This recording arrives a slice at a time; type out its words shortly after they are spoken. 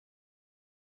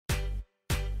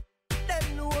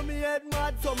know me head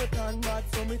mad, so me turn bad,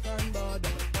 so me turn bad.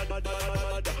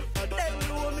 Them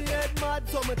know me head mad,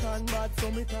 so me turn bad,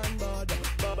 so me turn bad.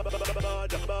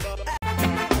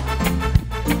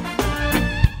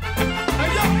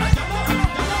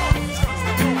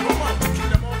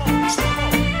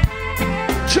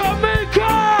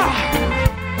 Jamaica!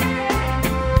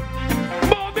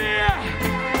 Bobby!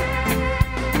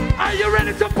 Are you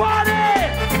ready to party?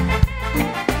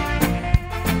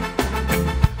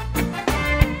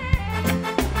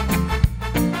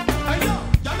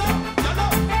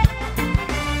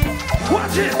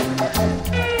 Watch it!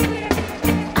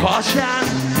 Caution!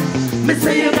 Me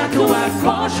say you got to have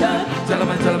caution.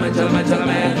 Gentlemen, gentlemen, gentlemen,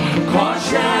 gentlemen.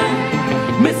 Caution!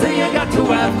 Me say you got to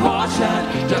have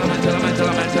caution. Gentlemen, gentlemen,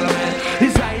 gentlemen, gentlemen.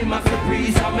 This I'm a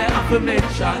priest of my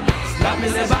affirmation. That me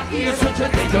never hear such a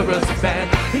dangerous band.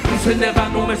 In case you never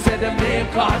know me, say them name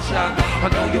caution. I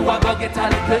know you are gonna get a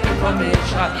little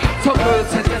information. So girl,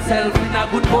 set yourself in a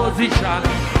good position.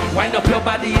 Wind up your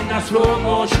body in a slow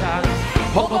motion.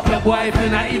 Hug up your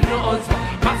boyfriend and even your husband.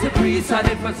 Maxi priest and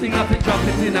if I sing up and drop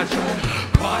it in a shot.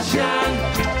 Caution,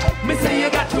 me say you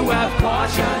got to have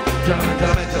caution. Gentlemen,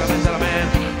 gentlemen, gentlemen, gentlemen.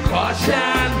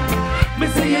 Caution, me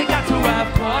say you got to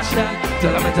have caution.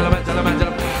 Gentlemen, gentlemen, gentlemen,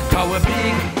 gentlemen. Cause we're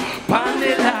big, on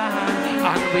the line,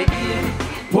 and we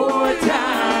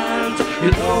important.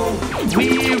 You know, we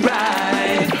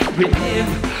ride with him,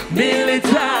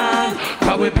 militant.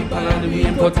 Cause we people on the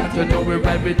important, you know we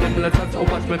ride with them militant. So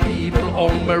watch my people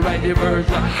on me ride the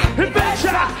version.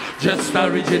 Invention, just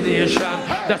origination.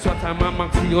 That's what I'm a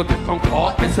Maxi, you to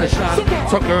concord the session.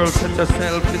 So girls, set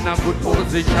yourself in a good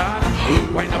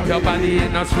position. Wind up your body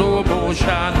in a slow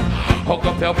motion. Hug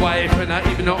up your wife and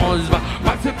even your husband.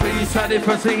 Maxi please, the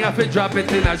first thing I feel drop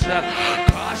it in a shot.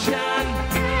 Caution,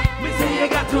 me say you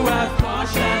got to have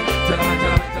caution. Gentlemen,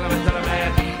 gentlemen, gentlemen,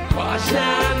 gentlemen.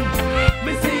 Caution,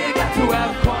 me say you got to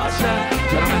have caution.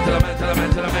 Gentlemen, gentlemen, gentlemen,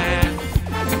 gentlemen.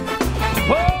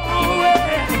 Oh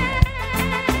yeah,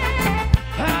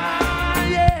 ah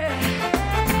yeah.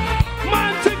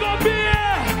 Man, take up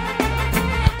here.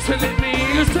 So let me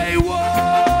say whoa.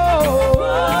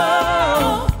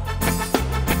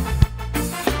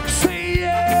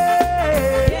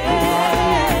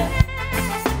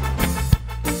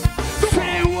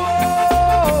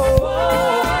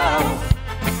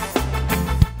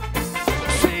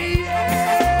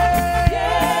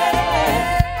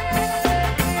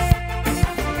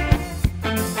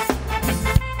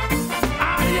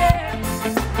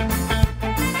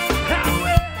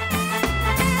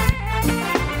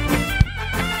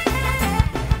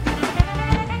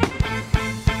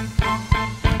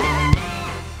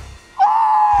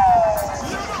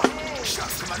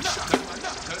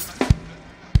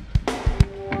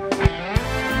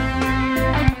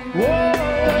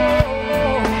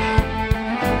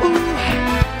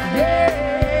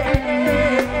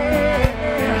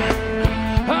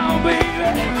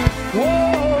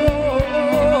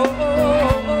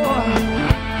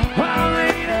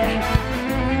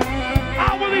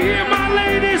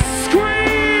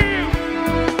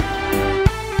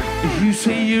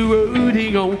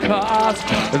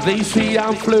 They say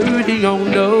I'm flirting, oh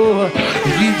no,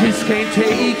 you just can't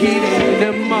take it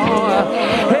anymore.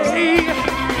 Hey,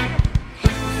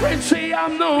 friends say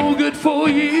I'm no good for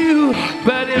you,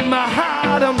 but in my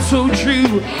heart I'm so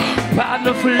true.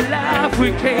 Partner for life,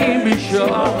 we can't be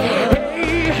sure.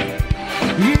 Hey,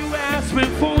 you asked me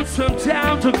for some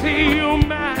time to clear your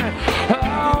mind.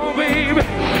 Oh baby,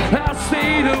 I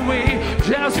stayed away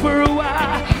just for a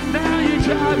while. Now you're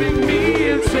driving me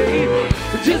insane.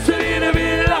 Just a little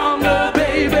bit longer,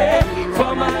 baby,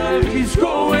 for my love keeps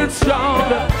growing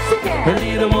stronger. A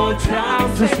little more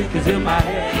time to stick is in my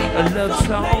head. A love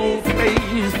song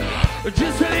plays.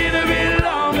 Just a little bit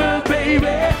longer,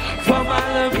 baby, for my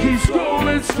love keeps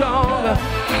growing stronger.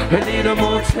 A little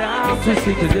more time to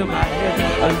stick is in my head.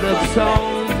 A love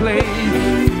song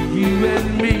plays. You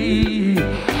and me,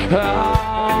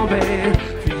 oh man,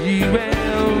 for you and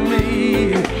me.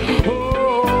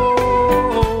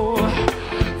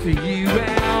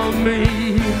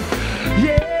 Me,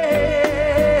 yeah,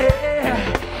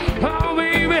 oh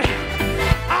baby,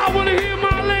 I wanna hear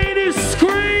my ladies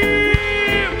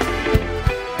scream.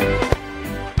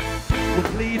 We're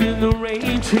played in the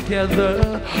rain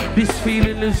together. This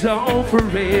feeling is on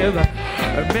forever.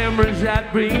 Memories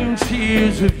that bring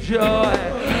tears of joy.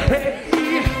 Hey,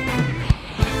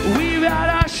 we've had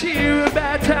our share of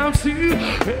bad times too.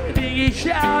 Hurting each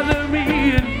other,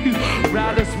 me and you,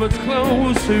 brought us much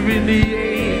closer in the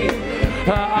end.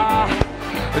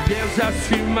 There's just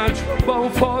too much trouble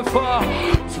for,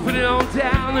 so put it on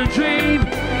down the drain.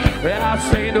 I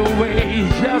stayed away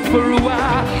just for a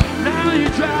while. Now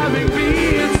you're driving me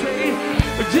insane.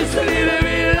 Just a little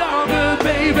bit longer,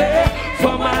 baby.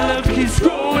 For my love keeps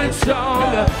growing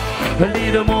stronger. A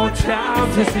little more time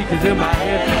to see, 'cause in my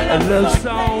head a love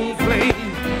song plays.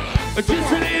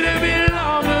 Just a little bit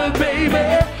longer, baby.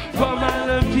 For my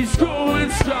love keeps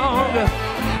growing stronger.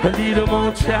 A little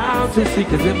more time to see,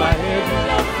 'cause in my head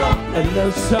a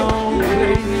love song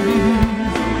plays.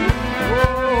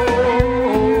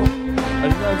 Oh, a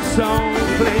love song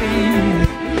plays.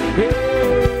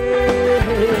 Yeah,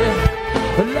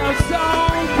 a love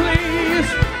song plays.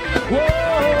 Whoa,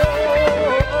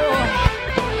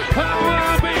 oh,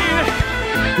 baby,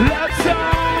 love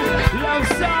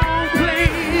song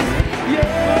plays.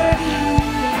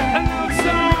 Yeah, a love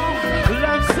song,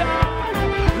 love song,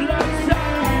 love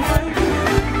song,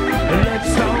 a love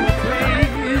song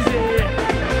plays. Yeah.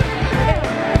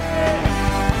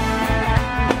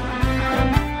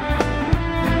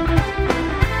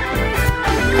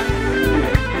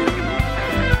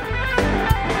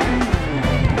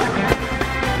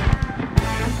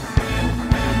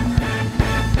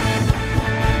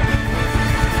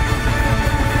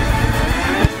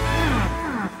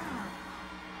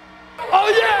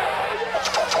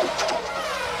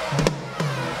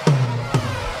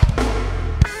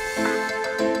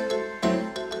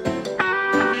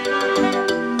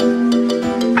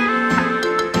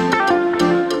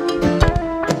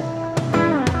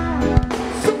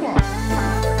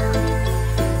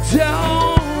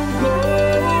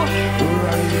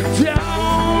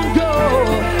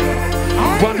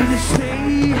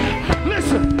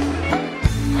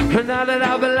 Now that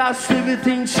I've lost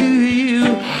everything to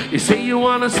you, you say you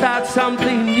wanna start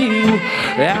something new,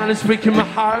 and it's breaking my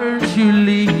heart you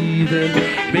leaving.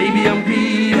 Baby, I'm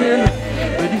grieving,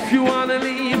 but if you wanna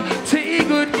leave, take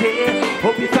good care.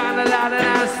 Hope you find a lot of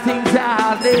nice things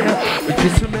out there, but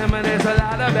just remember there's a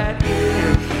lot of bad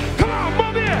here. Come on,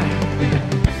 move here.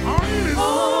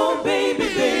 Oh, baby,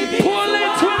 baby.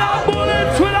 Bullets without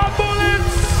bullets, without bullets.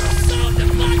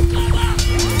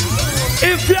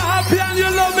 If you're happy and you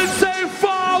love me, say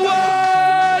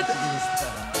forward.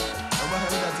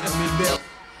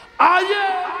 Ah,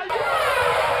 yeah.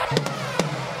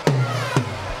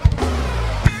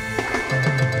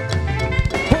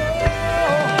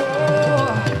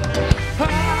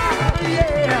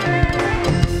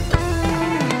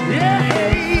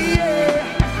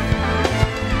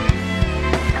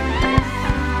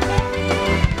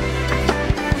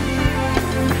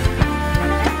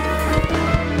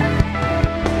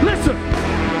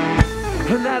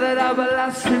 Now that I've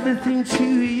lost everything to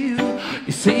you,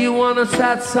 you say you wanna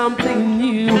start something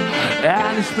new,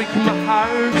 and it's breaking my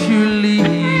heart you're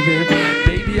leaving.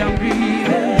 Baby, I'm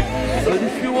grieving, but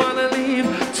if you wanna leave,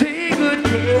 take good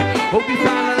care. Hope you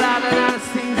find a lot of nice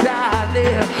things out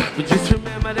there, but just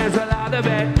remember there's a lot of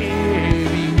bad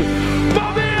everywhere.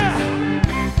 Bobby!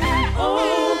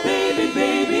 Oh, baby,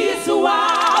 baby, it's a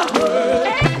wild world.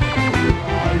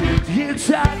 You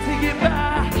try to get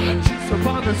by, just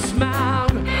upon a smile.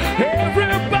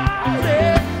 Everybody,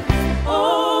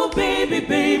 oh baby,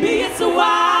 baby, it's a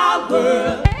wild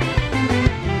world.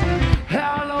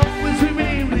 I'll always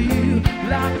remember you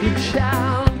like a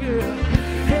child, girl.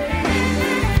 Hey,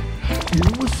 you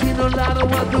will see a lot of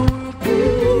what the world do,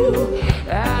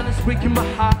 and it's breaking my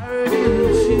heart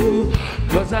in two,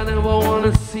 'cause I never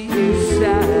wanna see you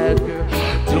sad, girl.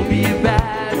 Don't be a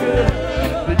bad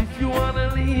girl, but if you wanna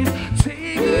leave,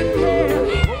 take good care.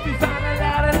 Hope you find a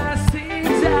lot of nice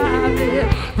things out there,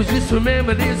 but just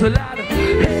remember there's a lot of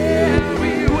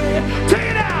everywhere. Take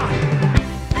it out!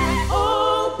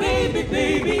 Oh baby,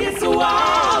 baby, it's a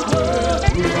wild world.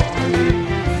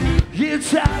 You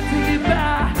try to get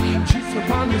by, just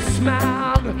upon the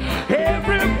smile.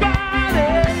 Everybody,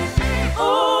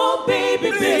 oh baby,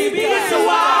 baby, it's a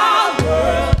wild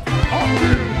world.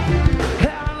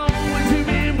 I'll always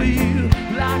remember you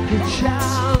like a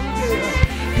child, girl.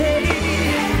 Hey,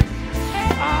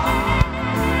 ah,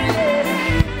 yeah.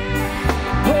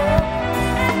 Oh,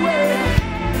 well.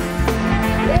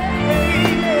 Yeah,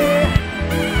 yeah.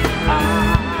 Ah.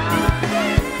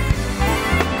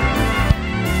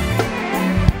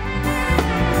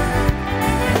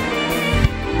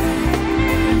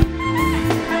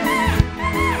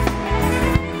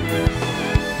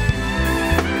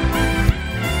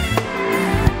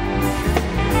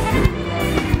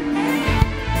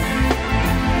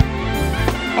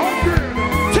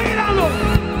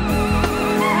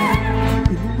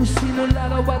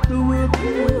 What the world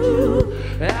do,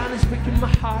 and it's breaking my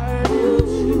heart in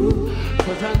two,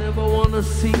 'cause I never wanna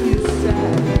see you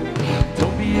sad.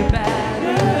 Don't be a bad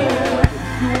girl.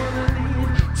 If you wanna leave,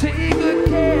 take good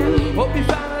care. Hope you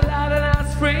find a lot of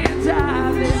nice friends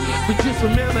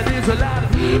remember there's a lot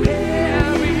of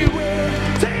everywhere.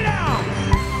 Take it down.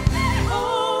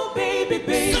 Oh, baby,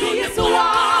 baby, it's a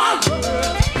wild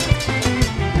world.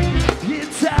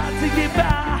 It's hard to get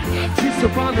by just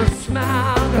upon a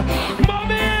smile.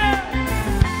 Mommy!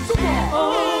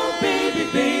 Oh, baby,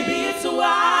 baby, it's a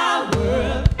wild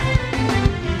world.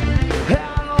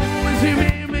 I'll always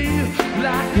remember you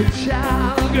like a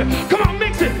child. Come on,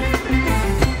 mix it.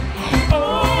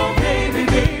 Oh, baby,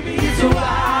 baby, it's a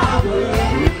wild world.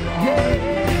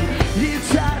 Yeah,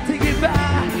 it's hard to get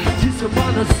by just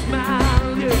upon a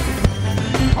smile. Yeah.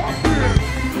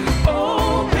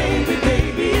 Oh, baby,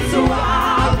 baby, it's a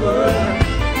wild world.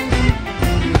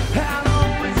 I'll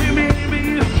always remember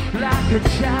you like a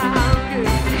child.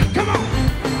 Yeah. Come on.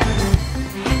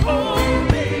 Oh,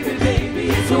 baby, baby,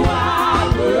 it's a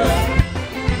wild world.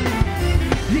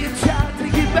 It's hard to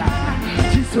get by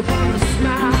just upon a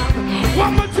smile.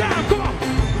 One more time, come on.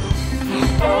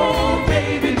 Oh,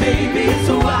 baby, baby, it's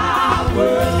a wild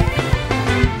world.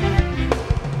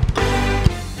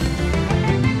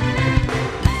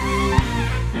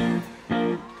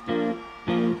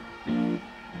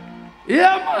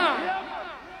 Yeah, man.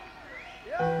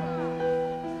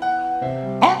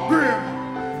 Upgrade.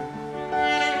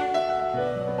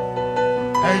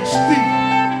 HD.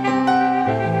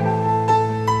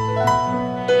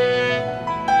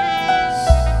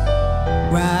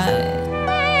 Right.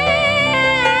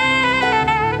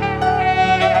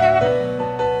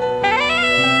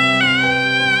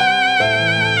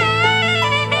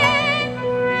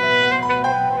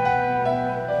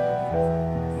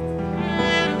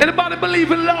 Anybody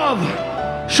believe in love?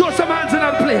 Show some hands in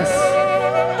that place.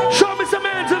 Show me some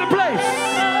hands in the place.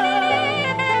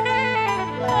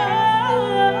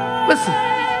 Listen.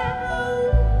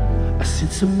 I've seen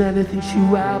so many things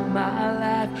throughout my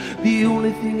life. The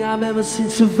only thing I've ever seen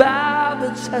survive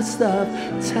the test of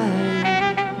time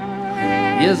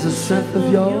is the strength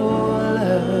of your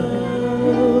love.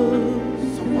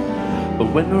 But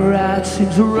when the right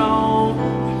seems wrong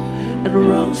and the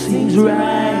wrong seems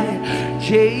right,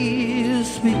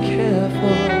 just be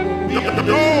careful.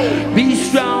 Be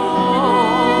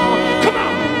strong. Come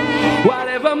on.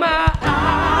 Whatever my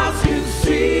eyes can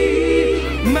see,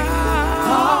 my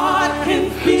heart can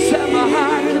feel. Set my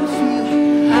heart can feel.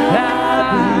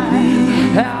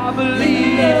 I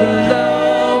believe in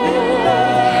love.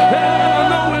 And I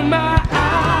know when my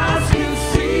eyes can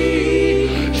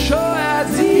see, sure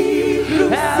as deep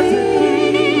as the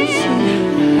deep sea.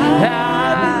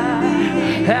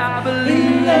 I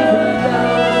believe in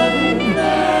love.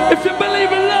 If you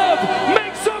believe in love,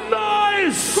 make some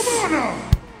noise. Come on now.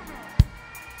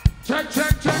 Check,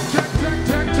 check, check, check, check,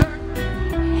 check, check.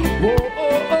 Whoa,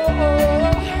 oh, oh,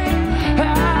 oh.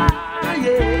 Ah,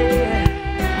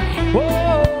 yeah. Whoa,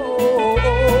 oh,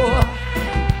 oh.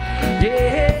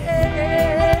 Yeah.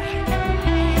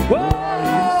 Whoa,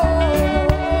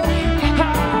 ah,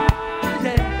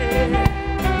 yeah.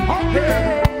 Okay.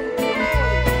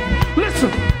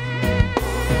 Listen.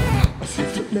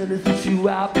 Many things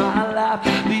throughout my life.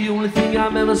 The only thing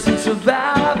I've ever seen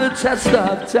survive the test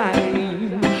of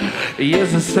time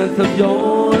is the strength of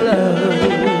your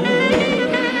love.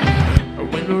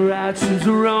 When the right seems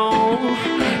wrong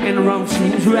and the wrong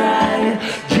seems right,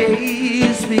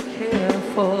 just be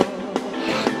careful.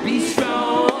 Be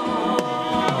strong.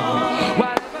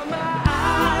 Whatever my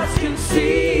eyes can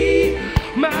see,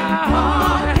 my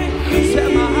heart can feel. Set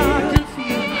my heart can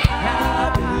feel.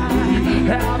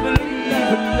 I believe.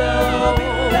 Love,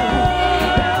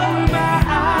 my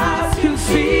eyes can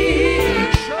see,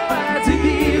 sure as a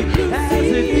deep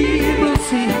blue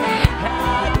sea.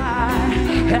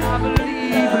 I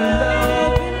believe in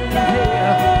love,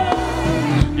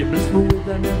 yeah. You bless me with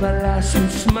an everlasting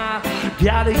smile.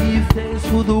 Gotta give thanks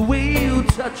for the way you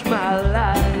touch my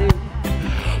life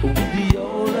with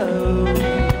your love.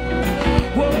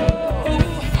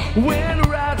 Whoa, when the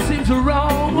right seems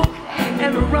wrong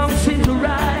and the wrong seems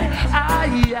right,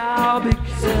 I'll be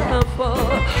careful,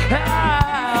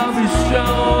 I'll be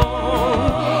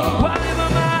strong. Whatever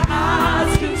my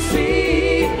eyes can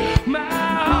see, my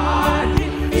heart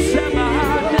can set my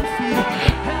heart can feel.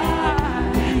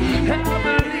 I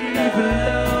believe in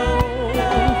love.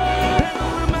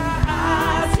 Whatever my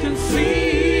eyes can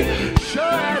see,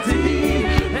 sure as a deep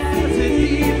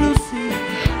blue sea.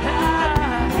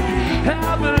 I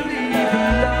believe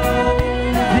in love.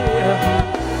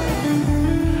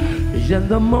 In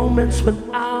the moments when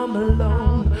I'm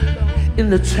alone, in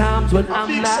the times when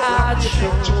I'm not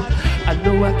sure, I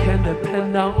know I can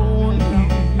depend on you.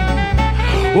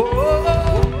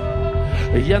 Oh,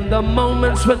 in the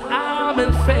moments when I'm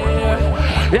unfair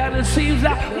and it seems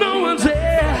like no one's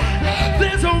there,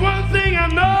 there's one thing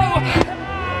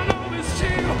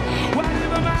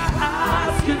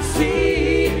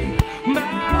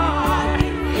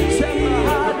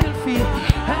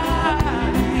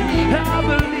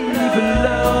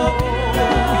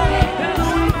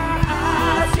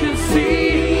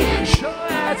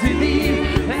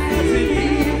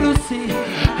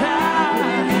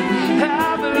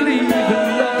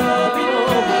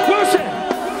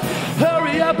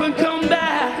up and come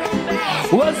back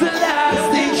was the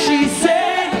last thing she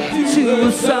said to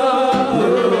us all.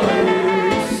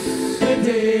 The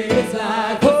days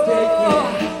like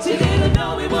she didn't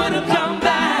know we wouldn't come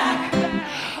back.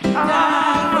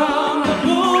 Died from the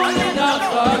moon and up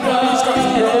for God.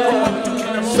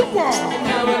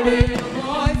 Now we live a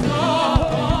voice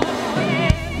on.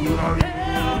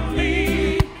 Help me,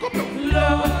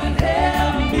 Lord,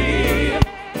 help me.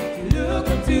 Look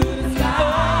up to the sky.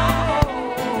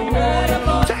 Heard a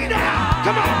voice. Take it out,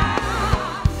 come on.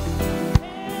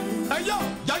 Hey yo,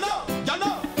 y'all know.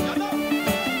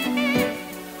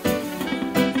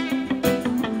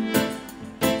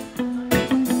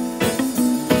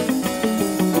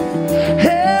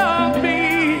 Help me,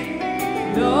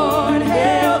 Lord,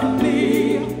 help me.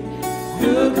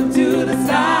 Look up to the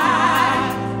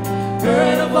side.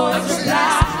 Heard a voice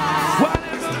reply.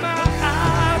 whatever my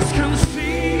eyes can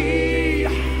see,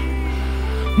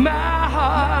 my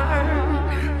heart,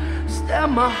 still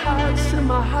my heart, still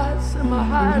my heart, still my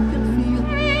heart can feel.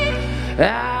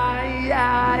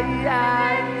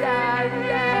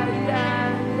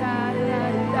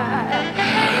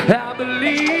 I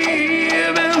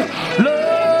believe in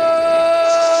love.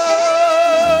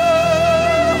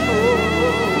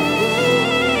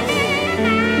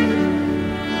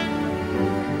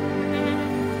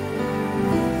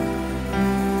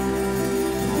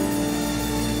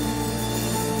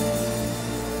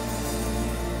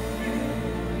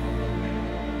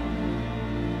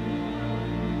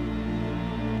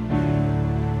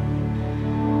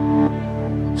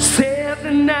 Set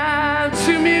the night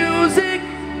to music.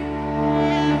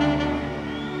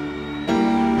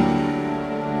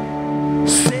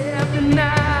 Set the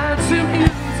night to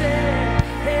music.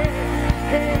 Hey,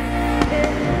 hey,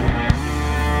 hey.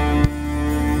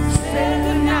 Set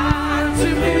the night to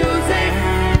music.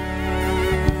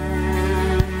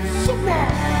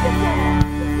 Set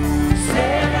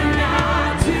the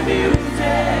night to music.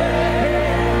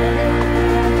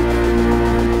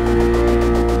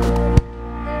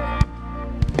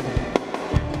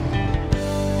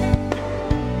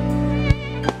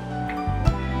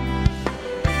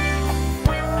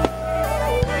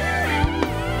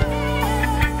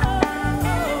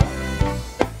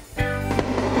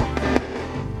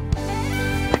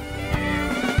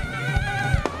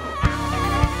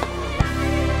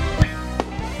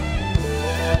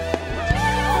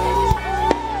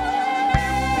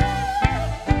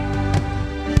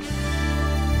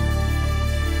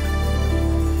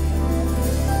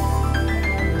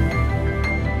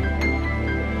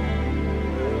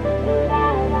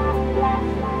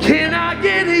 Can I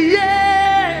get a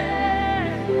yeah?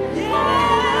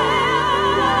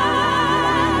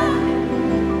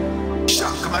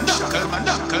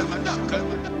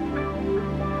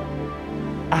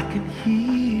 I can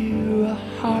hear a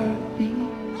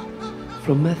heartbeat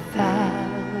from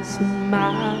 1,000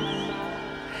 miles,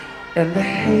 and the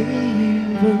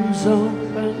heavens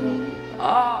open.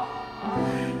 Oh,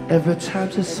 every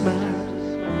time she smiles,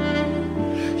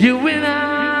 you and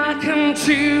I come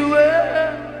to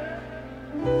her.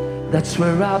 That's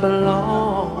where I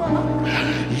belong.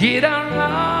 Yet I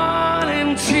run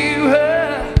into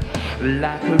her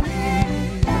like a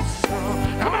real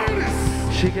song. Come on,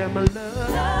 she got my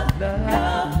love,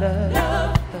 love,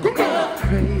 love,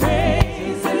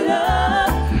 crazy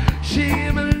love. She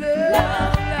got my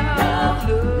love,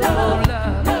 love,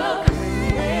 love,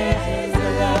 crazy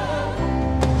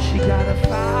love. She got a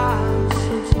fine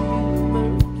sense of humor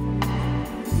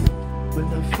when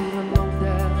I feel alone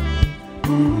down.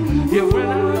 Yeah, when I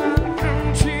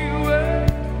come to her,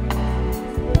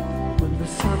 when the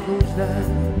sun goes down,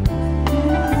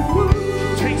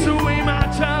 takes away my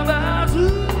troubles,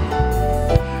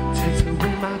 takes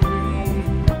away my grief,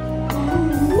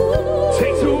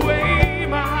 takes away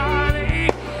my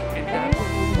heartache, and I go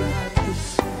right to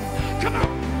sleep. Come on,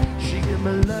 she give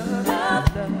me love,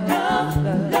 love,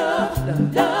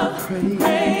 love, love,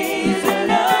 crazy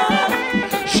love.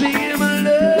 She give me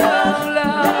love,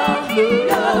 love,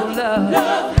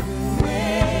 love,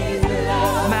 crazy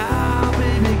love. My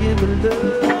baby give me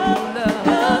love, love,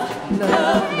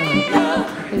 love,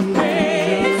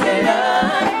 crazy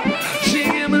love. She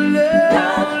give me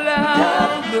love,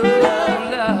 love,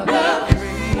 love,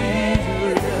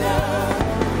 crazy love.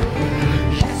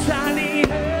 Yes, I need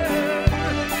her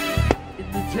in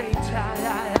the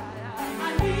daytime. I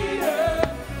need her,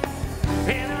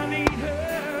 and I need her,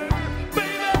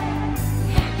 baby.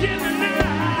 Give me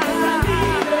love.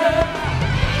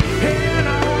 And I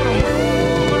wanna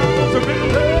hold my arms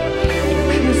around her,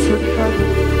 kiss and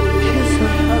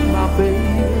hug my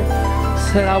baby.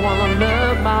 Said I wanna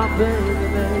love my baby.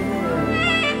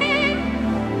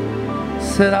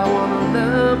 Said I wanna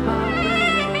love my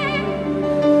baby.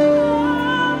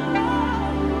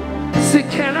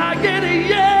 Said can I get a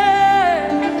yeah?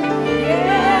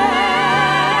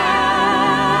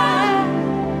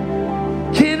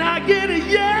 Can I get a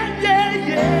yeah, yeah,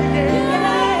 yeah,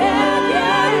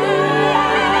 yeah?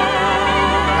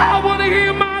 I wanna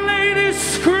hear my ladies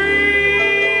scream.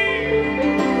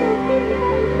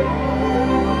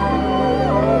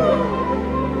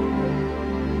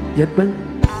 Yet when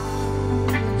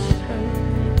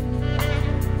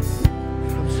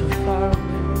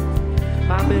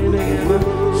baby gave me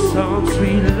some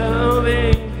sweet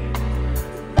loving,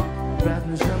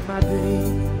 brightens up my day.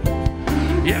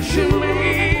 Yeah, she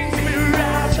makes me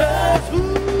righteous.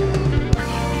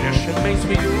 Yeah, she makes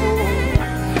me old.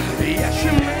 Yeah, she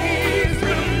makes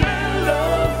me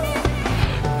mellow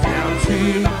down to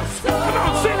my soul. Come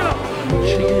on, sing it up.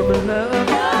 She gave me love,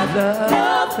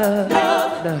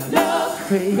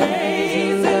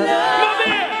 crazy love.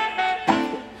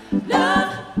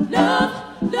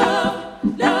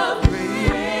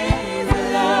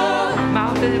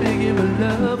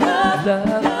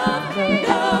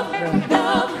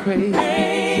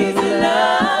 Crazy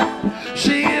love.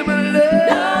 She gave me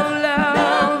love,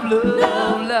 love,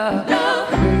 love, love.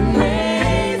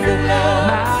 Crazy love.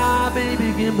 My baby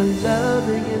give me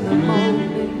loving in the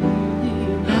morning.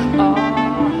 Oh,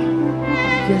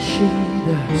 yes she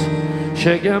does.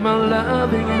 She give me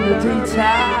loving in the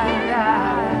daytime.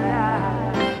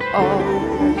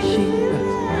 Oh, she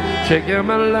does. She give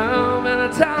me love in the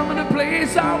time and the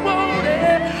place I want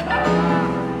it.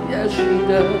 Oh, yes she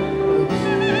does.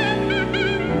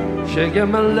 She give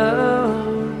me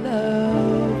love,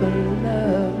 love, love,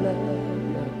 love,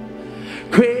 love.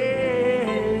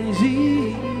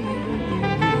 Crazy,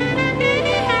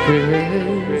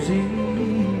 crazy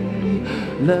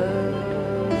love.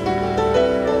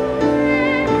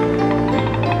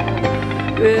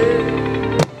 Yeah.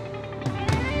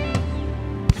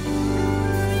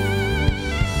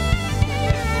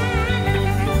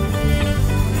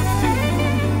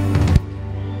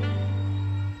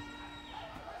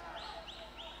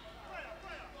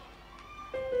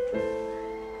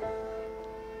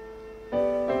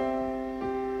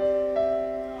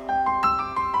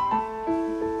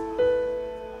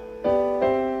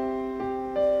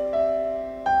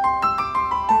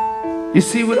 You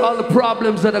see, with all the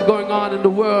problems that are going on in the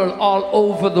world, all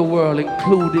over the world,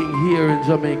 including here in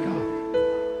Jamaica,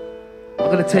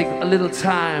 I'm going to take a little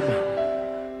time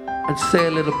and say a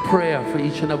little prayer for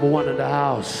each and every one in the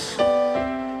house.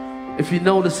 If you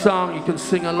know the song, you can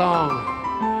sing along.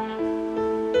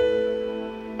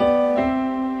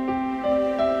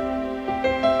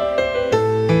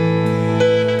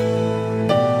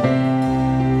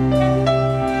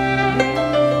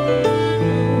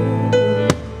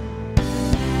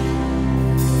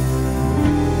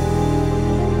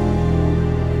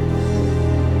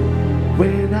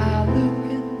 When I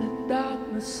look in the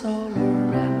darkness all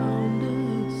around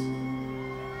us,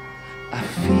 I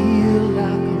feel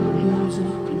like I'm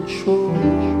losing control.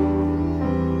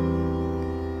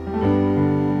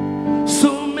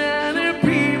 So many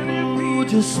people who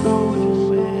just don't know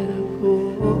where to go.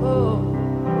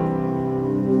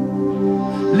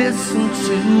 Listen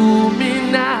to me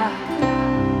now,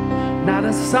 not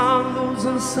a song goes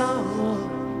unsung.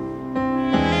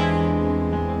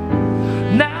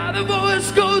 Now the voice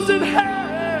goes in her.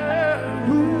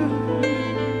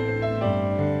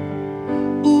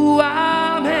 Ooh,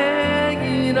 I'm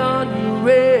hanging on your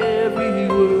every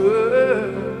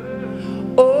word.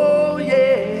 Oh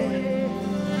yeah.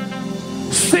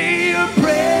 Say a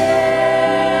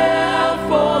prayer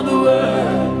for the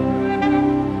world.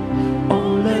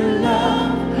 Only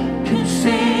love can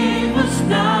save us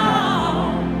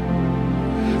now.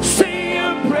 Say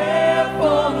a prayer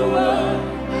for the world.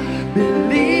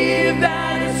 Believe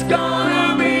that it's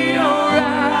gonna be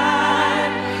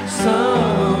alright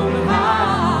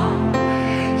somehow.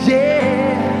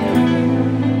 Yeah,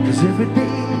 'cause every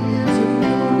day is a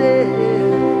new day.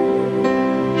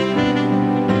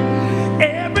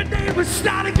 Every day we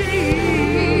start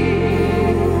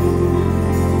again.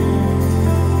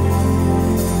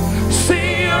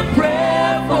 Say a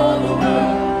prayer for the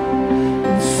world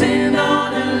and send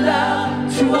on in love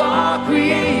to our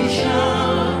creation.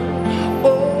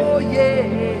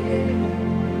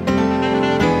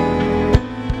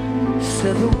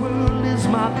 Said the world is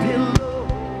my pillow,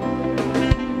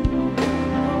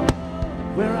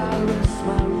 where I rest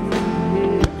my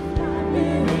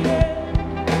weary head.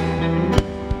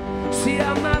 See,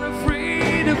 I'm not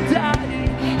afraid of dying,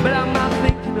 but I'm not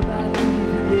thinking about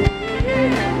leaving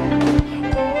it.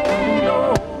 Oh no.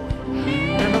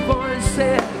 And the voice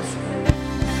says,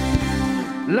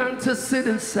 learn to sit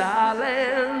in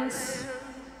silence.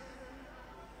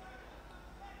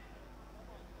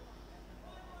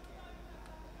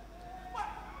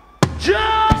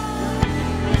 Jump!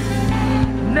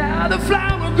 Now the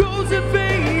flower grows in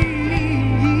vain.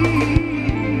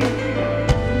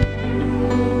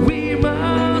 We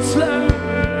must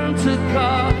learn to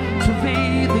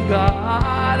cultivate the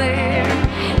garden.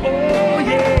 Oh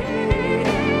yeah.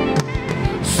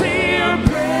 Say a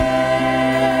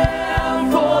prayer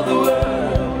for the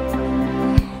world.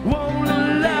 Won't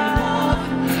love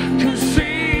can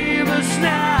save us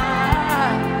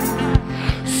now.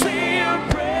 Say a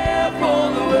prayer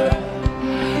for the world.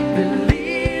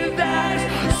 Believe that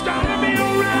it's gonna be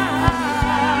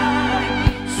alright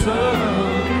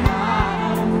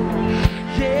somehow.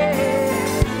 Yeah.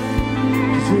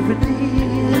 'Cause every day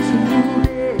is a new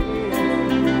day.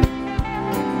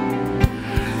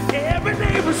 Every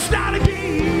day will start again.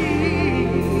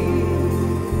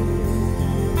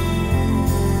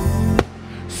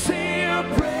 Say a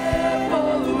prayer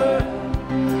for the world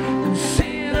and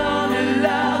send on your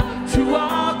love to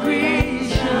our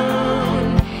creation.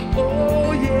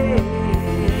 Oh yeah.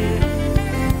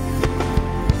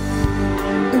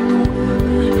 And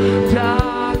when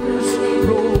darkness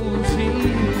rolls in,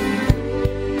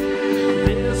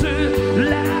 there's a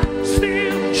light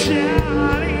still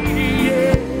shining.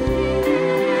 Yeah.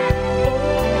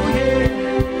 Oh yeah.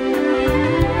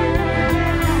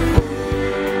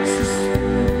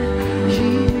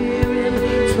 Here in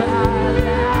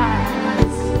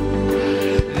twilight,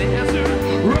 there's a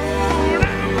road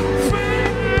I'm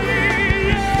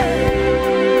finding.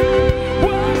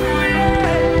 Whoa, yeah.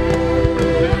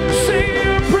 Say a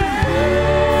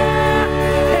prayer.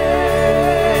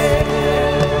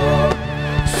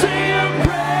 Say a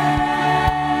prayer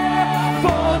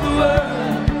for the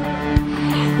world.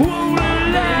 Won't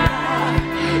love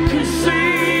can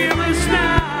save us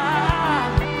now.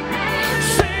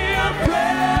 Say a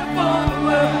prayer for the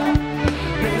world.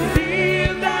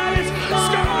 Believe that it's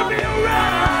gonna be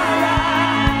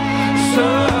alright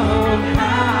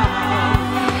somehow.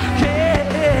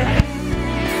 Yeah.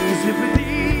 'Cause every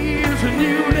day is a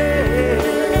new day.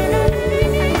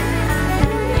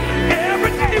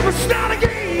 Every day will start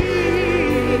again.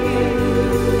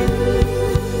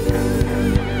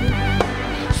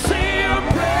 Say a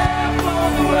prayer for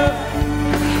the world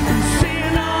and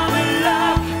send all the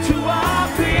love to our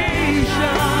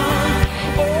creation.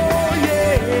 Oh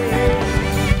yeah.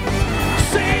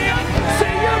 Say a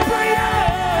prayer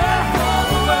for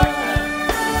the world.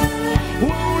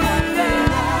 Won't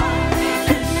love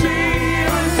can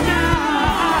save us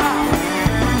now.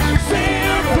 Say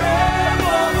a prayer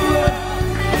for the world.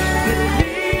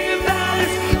 Believe that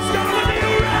it's gonna be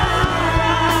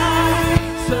right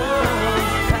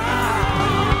somehow.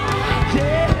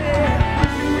 Yeah.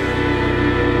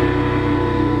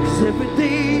 'Cause every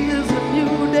day is a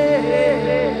new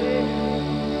day.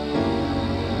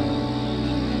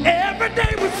 Every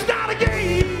day we start again.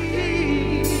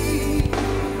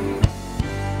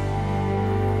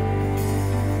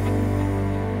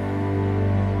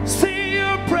 Say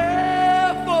a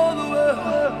prayer for the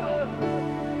world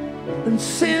and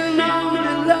send all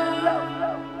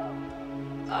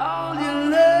your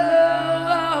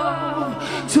love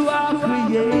to our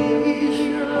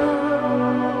creation.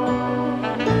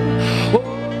 Oh,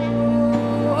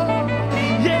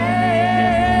 yeah.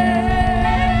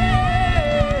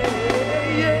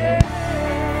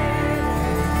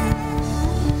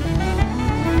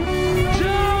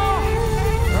 Joe.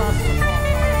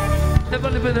 Never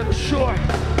living, never sure.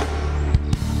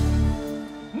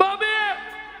 Mommy!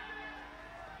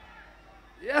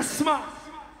 Yes, ma.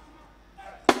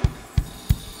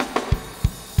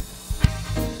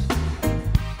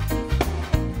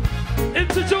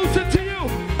 Introducing to you,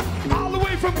 all the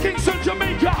way from Kingston,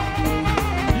 Jamaica.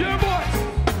 Your boys,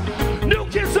 new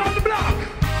kids on the block.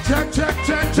 Check.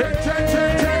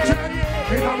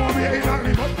 In a movie, in a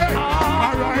live up there.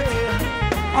 All right.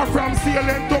 I'm from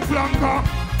CLN to Blanca.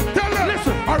 Tell them.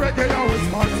 Listen. A reggae always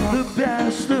The matter.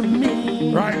 best of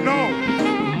me, Right now.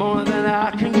 more than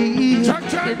I can give.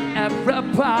 Check. In every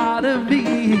part of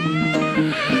me,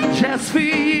 just for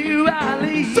you, I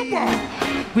leave. Super.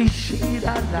 We shared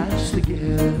our lives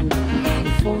together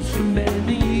for so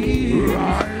many years.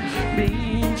 Right. Me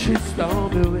and she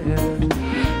stormy weather.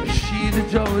 She the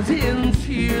joys and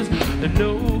tears. I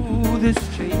know this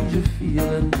change of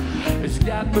feeling has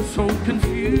got me so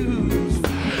confused.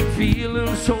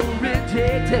 Feeling so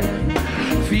rejected.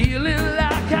 Feeling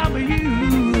like I'm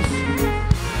used.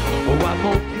 Oh, what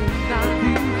more can I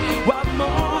do? What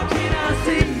more can I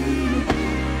say?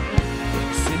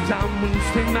 Since I'm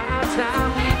wasting my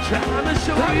time trying to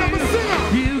show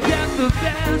you got the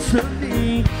best of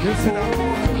me.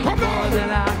 More than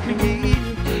I can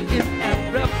give in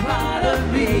every part of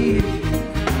me.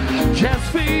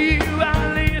 Just for you I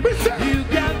live. You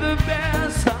got the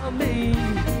best of me.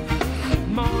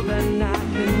 More than I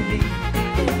can give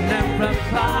in every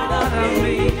part of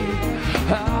me.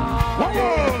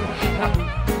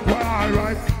 Well,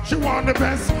 alright. She want the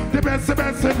best, the best, the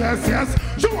best, the best, yes.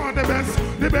 She want the best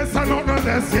and not the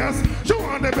less, yes. She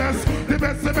want the best, the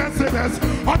best, the best, the best.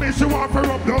 And she want for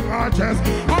up down her chest.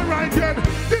 Alright then,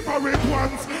 give her it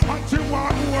once, and she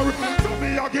want more. So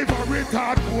me I give her it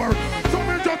hardcore. So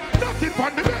me just knock it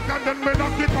on the bed and then me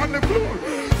knock it on the floor.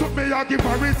 So me I give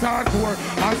her it hardcore.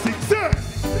 And 6 said,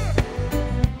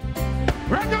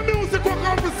 reggae music will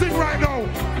come to sing right now.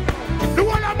 The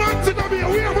one I'm answering to me,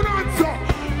 we have an answer.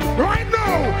 Right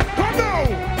now, come now.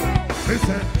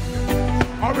 Listen,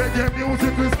 our reggae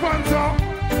music is sponsor.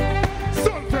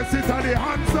 Sumfest is the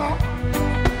answer.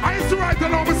 I used to write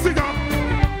along with singer.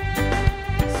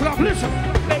 Slap. Listen,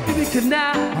 baby, can I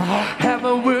have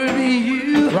a word with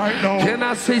you? Right now. Can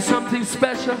I say something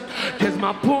special? Cause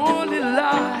my poor little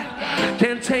life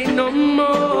can't take no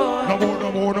more. No more,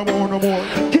 no more, no more, no more.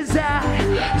 Cause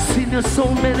I've seen her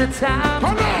so many times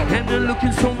and they're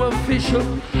looking so official.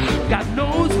 God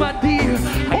knows, my dear,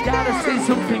 I gotta say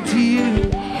something to you.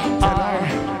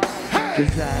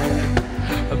 Cause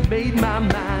I made my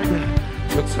mind.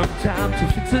 Took some time to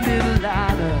fix a little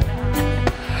lighter.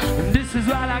 And this is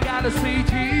what I gotta say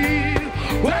to you.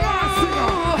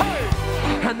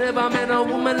 I never met a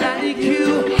woman like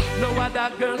you. No other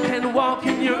girl can walk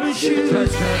in your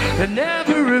shoes. And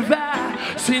never have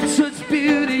I seen such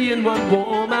beauty in one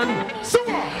woman.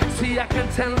 See, I can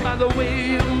tell by the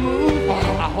way you move,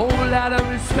 a whole lot of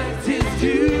respect is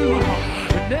due.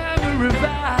 And never have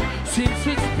I seen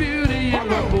such beauty in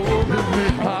one woman.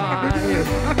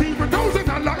 I think for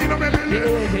 $1,000 in a million.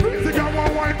 Music I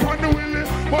want wine on the willy,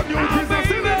 but you kids are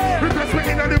silly. Request me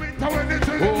in the winter when they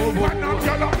chill. But now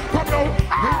y'all come now.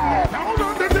 Down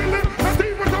on the dilly. I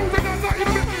think for $1,000 in a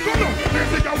million. Come now.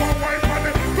 Music I want wine on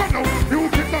it. Come now. You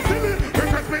kids are silly.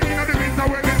 Request me in the winter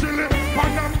when they chill. But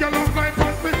now y'all have life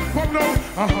on me. Come now.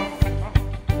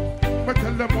 But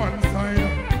tell them one side.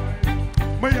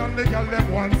 Me and the girl them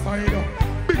one side.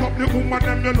 Big up the woman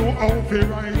them you know how to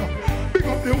ride. Big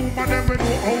up the woman them you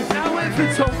know how to now if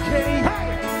it's okay.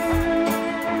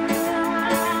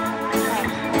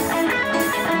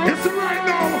 It's right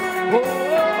now.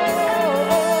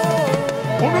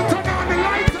 Wanna turn on the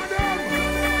lights on them.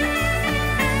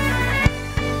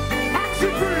 Maxi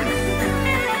Prince.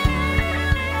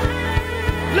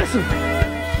 Listen.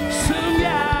 Some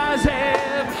guys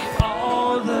have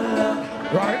all the love.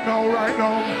 Right now, right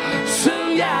now.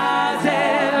 Some guys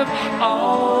have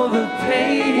all the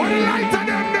pain. What the lights on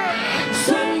them there?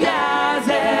 Some guys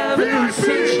have the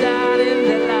sunshine in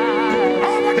their lives.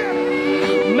 Over there.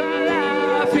 My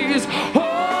life is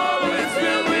always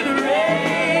filled with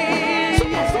rain.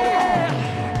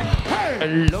 Hey.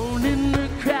 Alone in the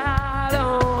crowd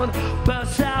on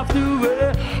bus after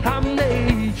work, I'm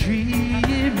daydreaming.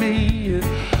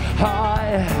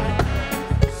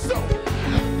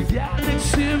 Yeah,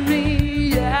 next to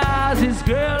me, as this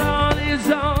girl on his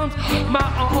arms, my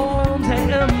arms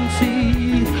are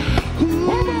empty.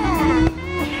 Ooh.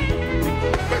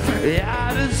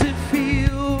 How does it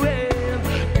feel when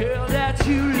girl that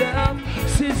you love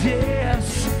says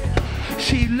yes,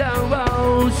 she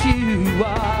loves you?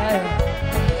 Why?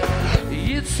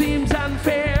 It seems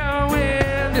unfair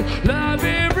when love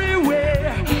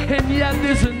everywhere, and yet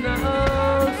there's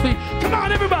nothing. Come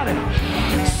on, everybody.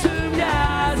 Some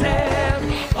guys have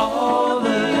all the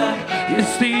love,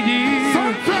 yes they do.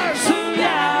 Some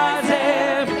guys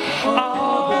have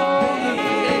all the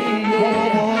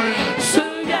pain.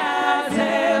 Some guys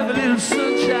have a little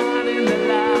sunshine in their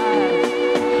life.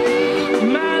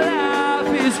 My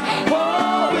life is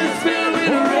always filled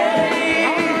with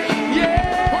rain.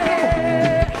 Yeah.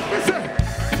 Listen,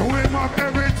 to him up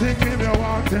everything in your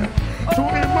wanting. To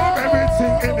him up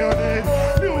everything in your need.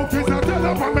 You kids are tell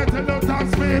up and tell them top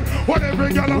speed. Whatever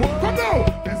y'all come now.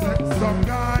 Listen, some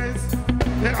guys,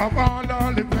 they have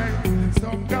all the pain.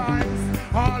 Some guys,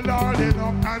 all it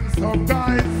up. And some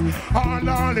guys,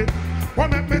 all it. Well,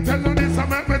 let me tell you this and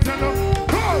let me tell you.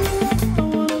 Go!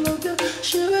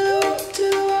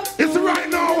 It's right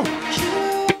now.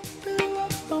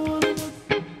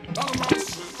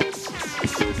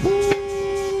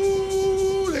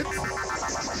 Pull it.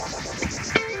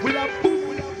 With a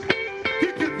boom.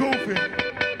 Kick it goofy.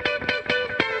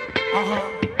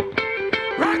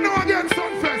 Right now again,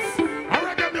 Sumfest. I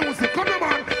reggae music. Come on,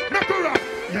 man. Make a rock.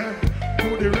 Yeah. To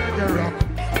the reggae.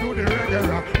 reggae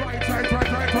rock. Right.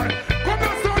 Come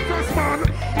on, Sumfest, man. Do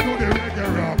the reggae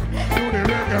rock. Do the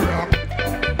reggae rock.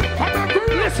 I'm not good.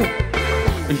 Listen,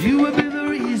 you will be the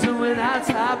reason when I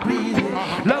stop breathing.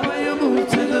 Love when you move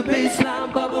to the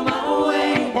baseline, bubble my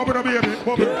way. Bubble the baby,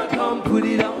 bubble. Girl, come put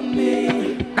it on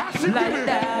me. That's it, Like baby.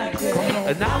 that.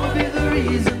 And I will be the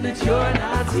reason that you're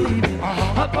not sleeping.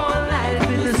 Up all night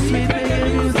with the sweet reggae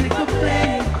music to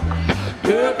play.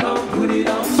 Girl, come put it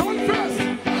on me. Sumfest.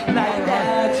 Like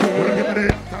that. Well, give me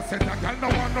the top set a gal, no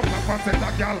one no top set a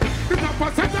gal. The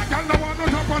top set a gal, no one no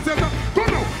top set a. Go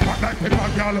now, what like paper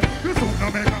gal, you soon no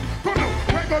make a. Go now,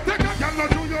 we go take a gal, no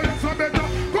do your legs so better.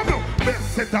 Go now, let's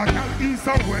set a gal, east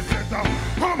and west set a.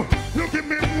 Come, you give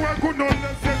me more good, no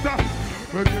less set a.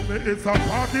 Well, give me it's a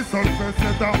party, Sumfest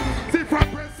set a. See from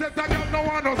press set a gal, no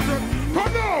one no set.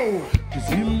 Come now. 'Cause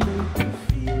you make me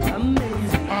feel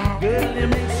amazing. Girl, you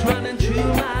makes running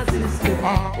through my system.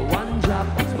 One drop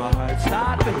makes my heart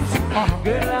start racing.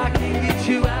 Girl, I can get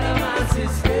you out of my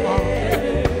system.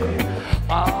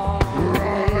 Oh,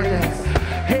 yes.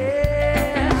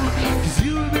 Hey, 'cause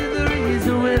you'll be the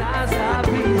reason when I stop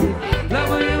breathing. Love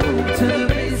when you move to the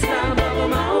baseline, bubble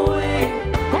my way.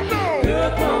 Come now.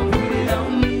 Girl, come put it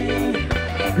on me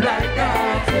like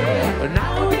that. And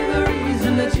I'll be the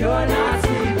reason that you're not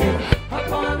sleeping.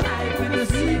 Up all night with the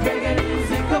sweet reggae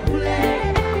music to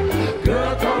play.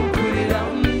 Girl, come put it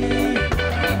on me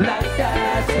like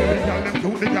that. The gal them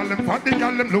cute, the gal them fat, the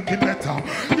gal them looking better.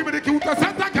 Give me the cutest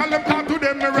set, the gal them come to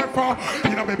them me refer.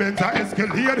 You know me Benz a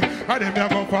Escalade, and them me a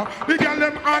go for. The gal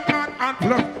them and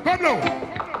plug. Come now.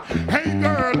 Hey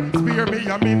girl, spare me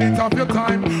a minute of your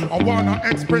time. I wanna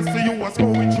express to you what's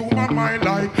going through my mind,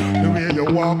 like the way you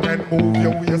walk and move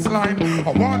your waistline.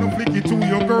 I wanna flick it to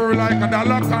your girl like a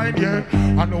dollar kind, yeah.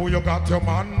 I know you got your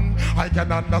man, I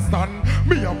can understand.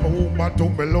 Me a woman to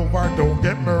me lover, don't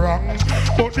get me wrong.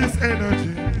 But this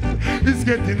energy is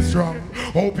getting strong.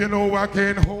 Hope you know I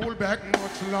can't hold back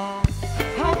much long.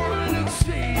 I wanna look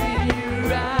straight in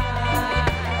your eyes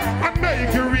And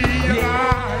make you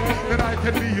realize that I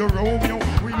can be your Romeo,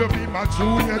 will be my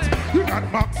Juliet. You got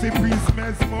Maxi, please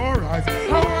mesmerize. I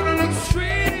wanna look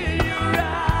straight in your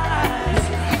eyes.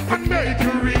 and make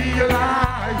you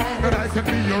realize that I can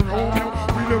be your Romeo,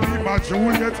 will be my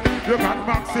Juliet. You got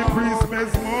Maxi, please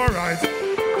mesmerize.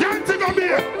 Can't think of me.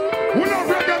 We love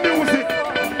reggae music.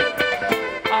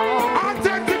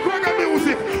 Authentic reggae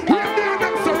music. We're doing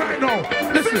them so right now.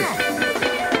 Listen.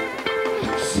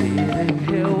 Sitting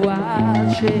here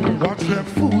watching. Watch them.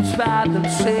 Fools by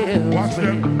themselves. Watch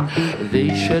them. They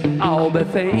should all be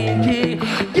thinking,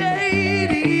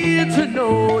 getting to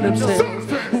know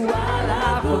themselves. While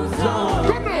I was on,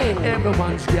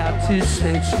 everyone's got to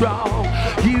stay strong.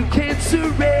 You can't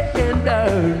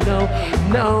surrender, no.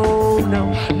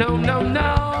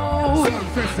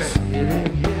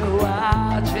 Sitting here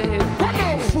watching,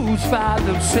 fools by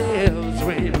themselves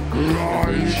when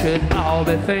they should all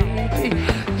be thinking,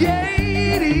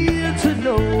 getting to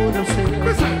know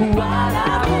themselves. While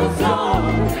I was on,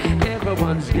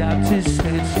 everyone's got to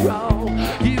stay strong.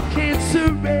 You can't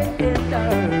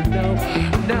surrender, no.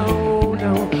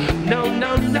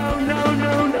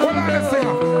 Well, I say,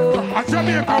 I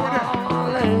Jamaica with it.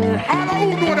 All who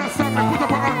know that song, they put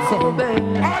up an answer.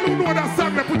 All who know that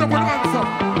song, they put up an answer.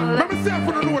 Let me see if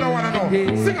you know that one I know.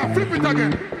 Sing and flip it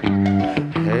again.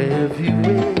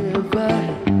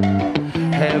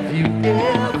 Have you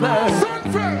ever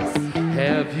Sumfest.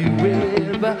 have you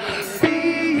ever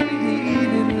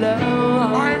been in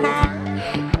love? My man.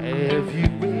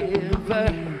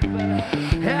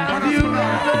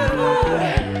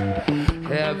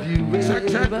 Have you ever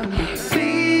Check.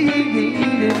 been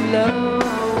in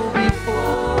love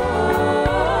before?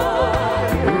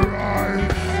 Right.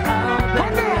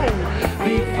 Come on.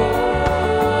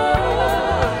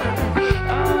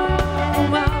 Oh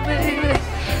my baby,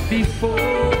 before.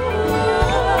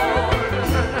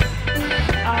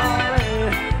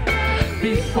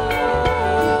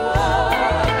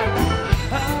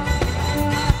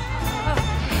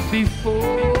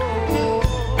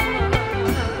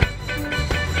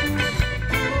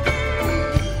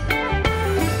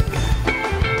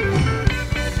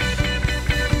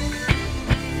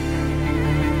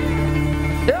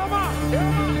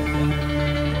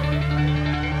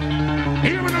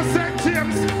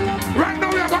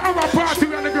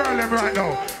 Right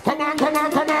now. Come on. Hey,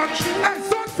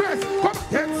 Sumfest, come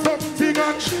get something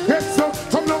on.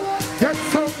 Come now, get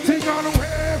something on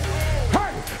wave.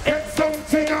 Hey, get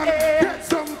something on.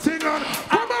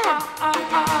 Come on.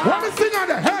 What is sing on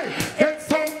there? Hey, get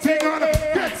something on.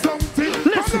 Listen.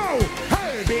 Come on.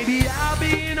 Hey, Baby, I've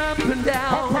been up and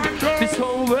down. Up and down. This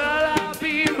whole world I've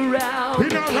been around.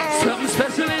 Been around. Something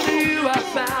special in you I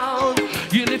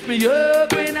me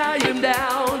up when I am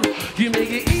down. You make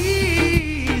it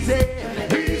easy.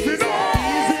 Easy to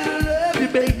love you,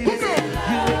 baby. You make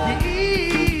it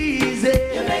easy.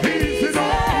 Easy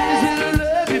to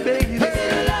love you, baby. You make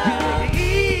it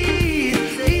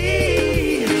easy.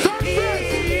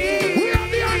 We are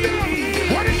the under.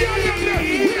 What is the under?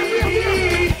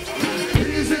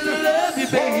 Easy to love you,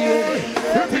 baby.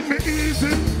 Let me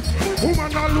easy.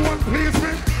 Woman alone, please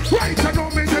me. Right, I know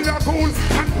me tell you cool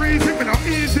and breezy. Me not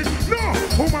easy. No,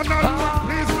 woman alone,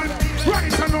 please me.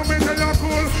 Right, I know me tell you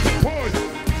cool. Boy,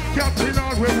 Captain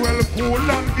always well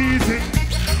cool and easy.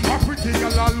 A pretty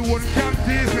girl alone can't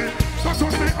tease me. So to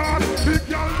me hard, big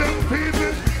girl them tease me.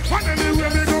 And anyway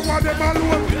me go for them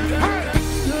alone. Hey,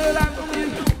 Girl, I'm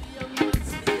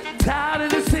tired of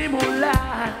the same old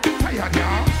lie. tired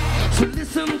now. So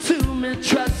listen to me,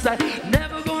 trust I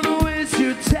never gonna waste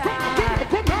your time.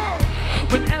 Come now.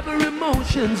 Whenever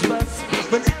emotions bust,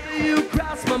 whenever you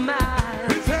cross my mind.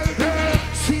 Tell them.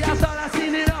 See, I thought I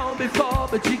seen it all before,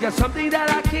 but you got something that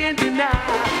I can't deny.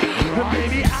 But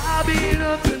baby, I've been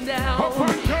up and down.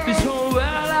 This whole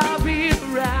world I've been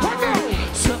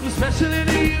around. Something special in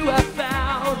you I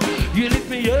found. You lift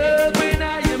me up when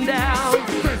I am down.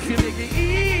 You make it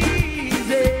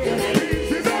easy.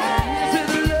 Easy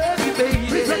to love you, baby.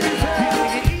 You make it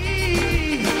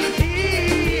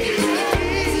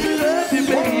easy to love you,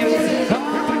 baby.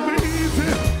 Easy.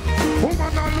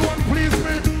 Woman alone, please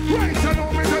me. Right, I know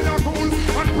me tell you cool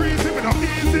and breezy. Me not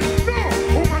easy. No,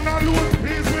 woman alone,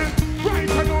 please me. Right,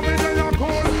 I know me tell you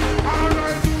cool.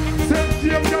 Alright, same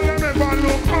game, girl, them never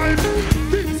look nice.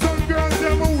 These some girls,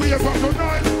 them a wave up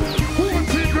tonight. Who want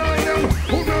to girl, them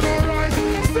who don't know right.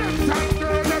 Same time,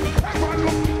 girl, them ever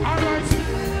look alright.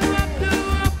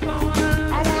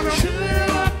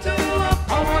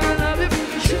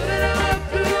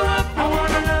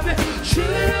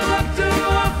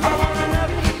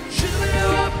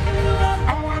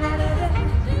 I wanna.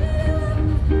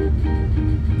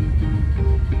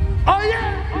 Oh yeah!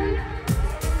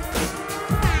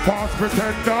 False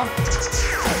pretender.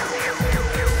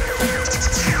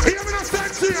 Hear me now,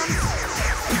 St. James.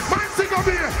 Maxi come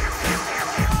here.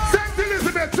 St.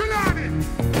 Elizabeth, Trelawney.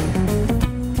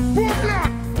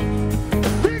 Portland.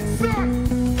 Big Sun.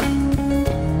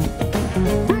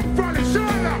 Brook Valley,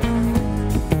 Charlotte.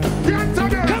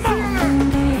 Canterbury, Come on.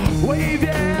 Salem. Wave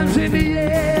your hands in the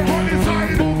air. Money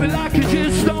side. Move it like you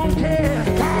just don't care.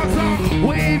 Gaza.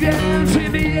 Wave your hands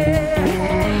in the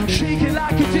air. Shake it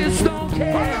like you just don't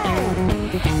care.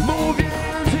 Move your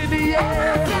hands in the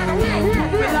air.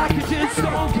 Move it like you just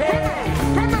don't care.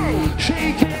 Come on.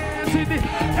 Shake hands in the air.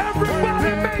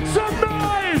 Everybody make some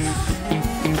noise.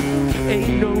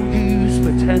 Ain't no use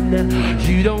pretending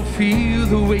you don't feel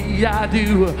the way I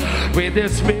do. When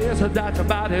this mess that's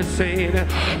about it saying,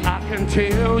 I can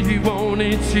tell you want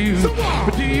it too.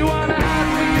 But do you wanna hide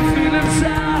what you feel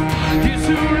inside? You're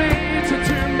so ready to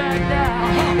turn back now.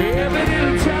 Every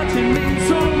little touch it means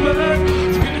so much.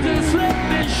 You just let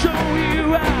me show you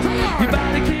out. Your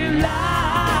body can't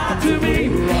lie to me,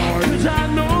 'cause I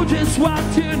know just what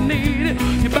you need.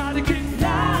 Your body can't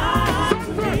lie to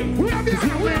me, 'cause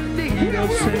you will need a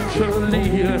sexually.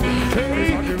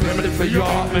 Hey, remedy for your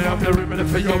heart, man, I'm the remedy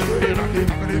for your brain.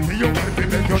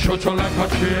 Shut you like a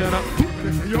train.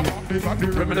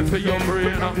 Remedy for your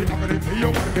brain.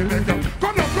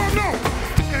 Come now.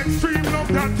 Extreme love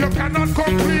that you cannot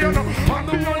complain. I'm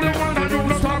the only one that you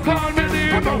don't stop on me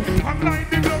name. I'm like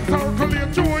the blood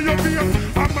circulate through your vein.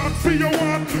 I'm not see you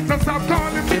want to stop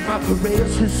calling me. If my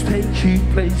caresses take you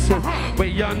places where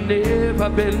you've never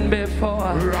been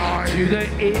before, to the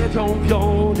edge of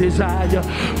your desire,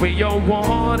 where you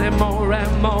want it more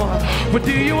and more. But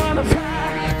do you wanna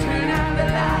fight? Turn out the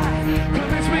light,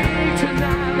 promise me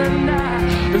tonight and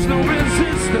night. There's no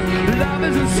resistance, love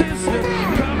is a sister.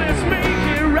 Come, let's make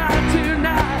it right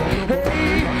tonight.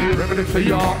 Hey, remedy for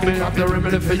your heart, man, I'm the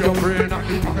remedy for your brain.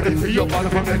 Remedy for your body,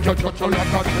 from that touch you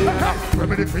like a train.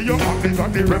 Remedy for your heart, is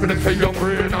on the Remedy for your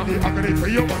brain. remedy for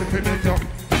your body, for make you.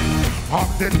 I'm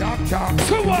the doctor.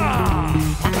 So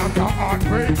I'm not the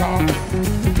heartbreaker.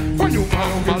 For you,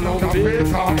 my love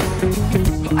maker.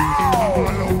 My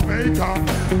love maker.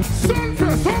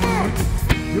 Sumfest, come on.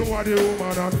 You are the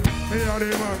woman and me are the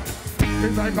man.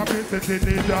 It's like a business in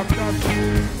the doctor.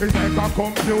 It's like a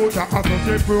computer as a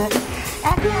chip pro.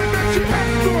 I'm going to make you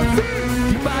do it.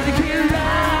 your body can't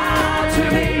lie to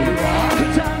me,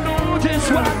 'cause I know just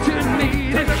what you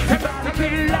need. Your body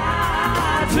can't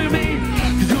lie to me,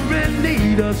 'cause you really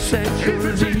need a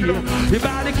sexuality. Your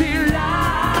body can't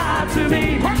lie to me,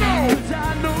 'cause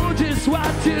I know just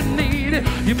what you need.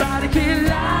 Your body can't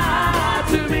lie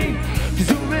to me, 'cause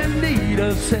you really need sweet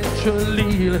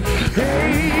essentially.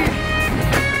 Hey,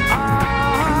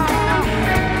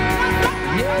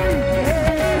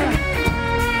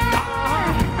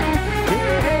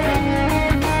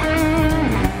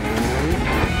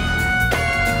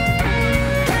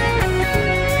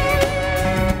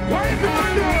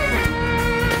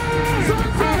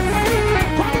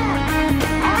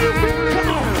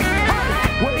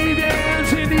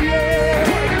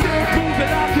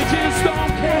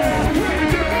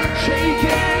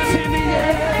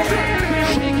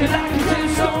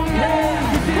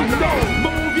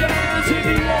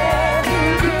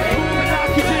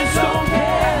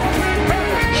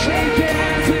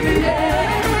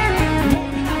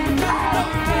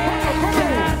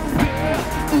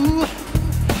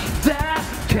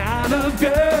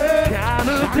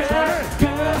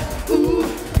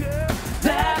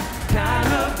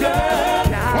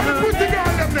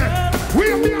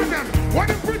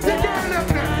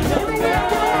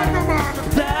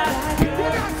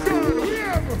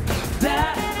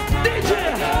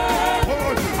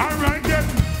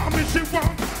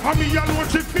 me alone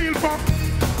she feel for.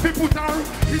 Me put her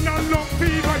in a love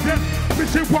fever, yes. Me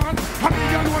she want, and me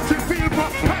alone she feel for.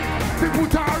 Hey, me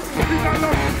put her in a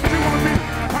love. She want me,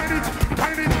 find it,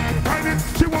 find it, find it.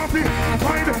 She want me,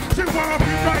 find it. She want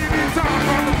me, find it,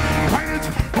 find it,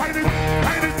 find it,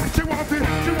 find it. She want me,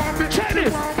 she want me, she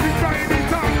want me, find it.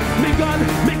 Me God,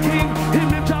 me King,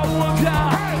 him Jehovah.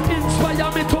 Inspire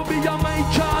me to be a my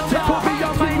charter, to be a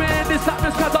my man. This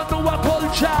sadness 'cause I know a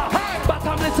culture. But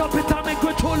I'm less up it, I make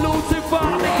it to Lucifer.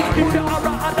 If you are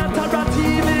a Tara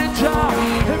teenager,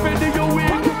 every day you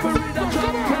wake up for read a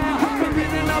chapter. For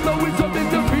reading all the wisdom in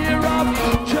the fear of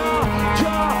Jah,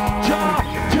 Jah, Jah,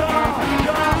 Jah,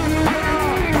 Jah.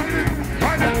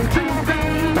 Find it, she want me,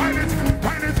 find it,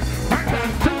 find it, find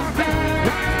it. She want me,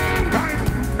 find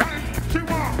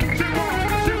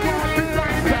it, she want me,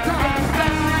 find it.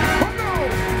 Oh no!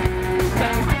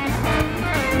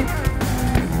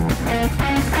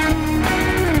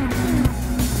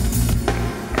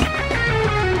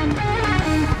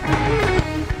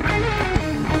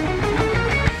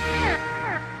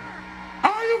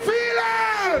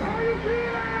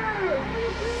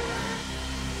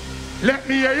 Let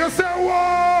me hear you say,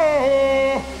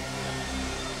 whoa,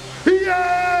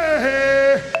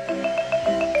 yeah.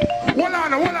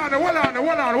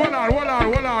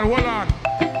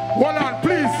 Hold on,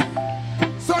 please.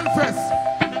 Sumfest.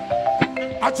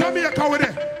 At Jamaica with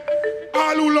it.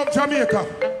 All who love Jamaica.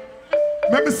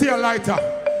 Let me see a lighter.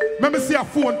 Let me see a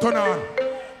phone turn on.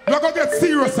 We're going to get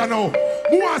serious now.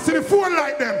 We want to see the phone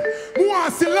light them. We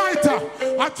want to see lighter.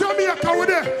 At Jamaica with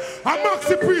it. And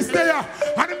Maxi priest there.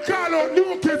 And them call out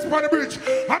new kids for the bridge.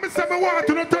 And me say me want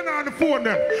to turn on the phone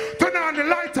them. Turn on the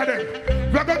lighter them.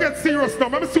 We're going to get serious now.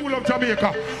 Let me see who love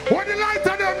Jamaica. What the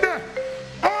lighter them there?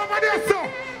 Over there, so.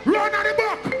 Run on the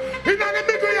back. In the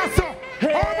middle, yes, so.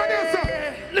 Over there, so.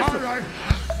 All right.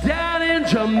 Down in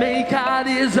Jamaica,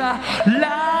 there's a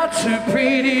lot of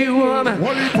pretty woman.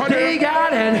 They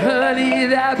got that honey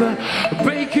that will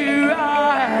break your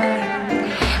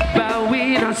heart. But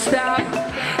we don't stop,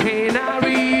 and I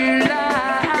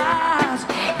realize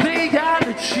they got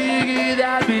the sugar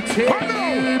that we take on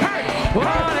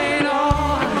and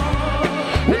on.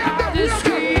 I just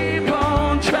keep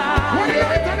on trying.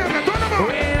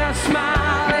 When I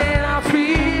smile and I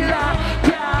feel like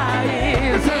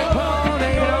crying.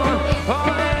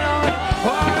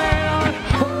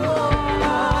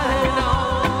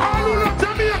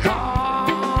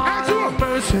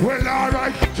 Well, all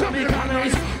right. Jamaica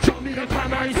nice, Jamaica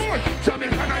nice,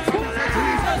 Jamaica nice.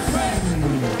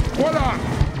 Hold on.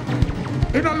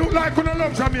 It don't look like you don't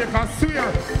love Jamaica, I swear.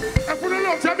 If you don't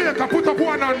love Jamaica, put up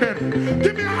one hand then.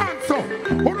 Give me a hand, so.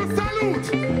 Who do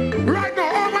salute? Right now,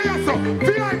 all my ass, so.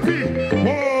 VIP.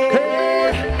 Whoa.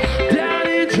 Hey, down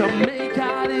in Jamaica,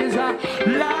 there's a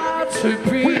lot of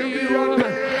pretty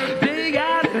women. They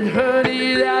got an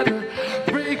honey that will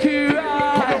break your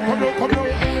heart. Come on.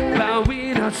 But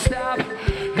we don't stop,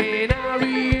 and I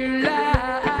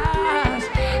realize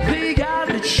they got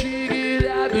the sugar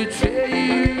that will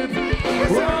take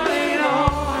running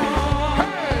on.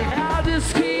 I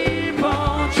just keep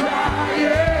on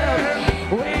trying.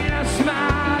 When I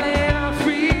smile and I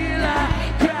feel like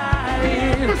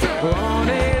crying. On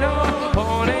and on,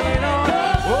 on and on,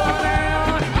 on and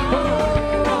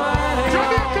on,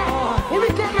 Jamaica. Who do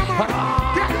come, man?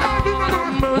 Get out in the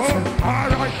man. All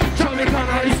right. Jamaica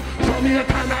nice,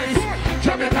 Jamaica nice,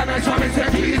 Jamaica nice, Jamaica say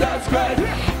Jesus Christ.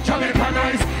 Jamaica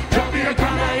nice, Jamaica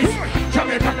nice,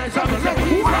 Jamaica nice, Jamaica say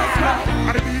Jesus Christ.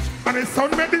 At the beach, and the sun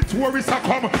made the tourists a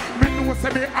come. Me know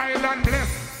say me island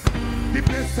blessed. The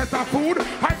best set of food,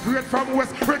 I create from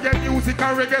West. Reggae music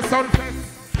and Reggae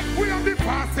Sumfest. We have the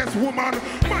fastest woman,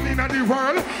 man in the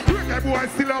world. Reggae boy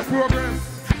still a progress.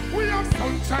 We have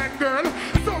sunshine girl,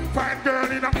 some fine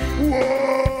girl in a.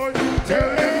 Whoa,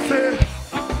 tell them say.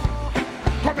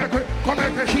 Come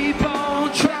back, keep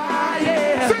on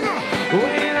trying. Sing on.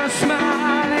 When I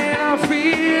smile and I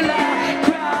feel like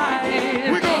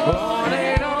crying. We go. On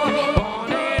and on,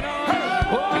 on and on,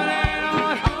 on and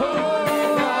on, on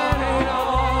and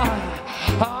on.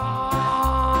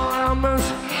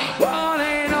 On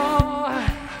and on.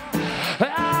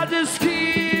 I just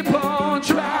keep on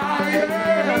trying.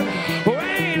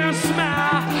 When I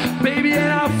smile, baby,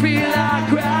 and I feel like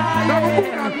crying. Now we're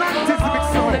going on 90s mix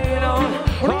On and on.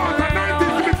 We're going on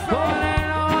 90s mix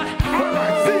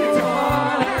Alright, see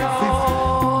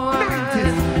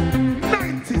it.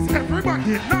 90s,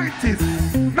 everybody, 90s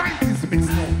mix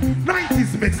now.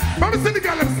 90s mix. Let me see the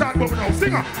girl and start moving now.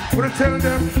 Singer, we're gonna tell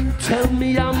them. Tell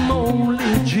me I'm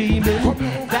only dreaming,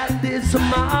 that there's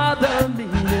some other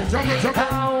meaning. I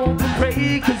hope and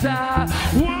pray, cause I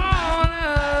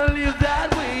wanna live that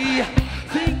way,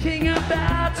 thinking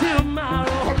about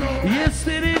tomorrow,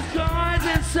 yesterday's joys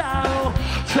and sorrow,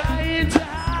 trying to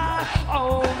hide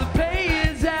all the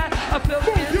pains that I felt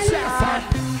inside.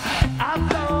 I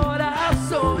thought I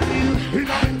saw you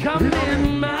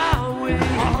coming my way,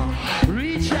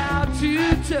 reach out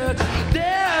to touch,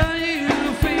 there you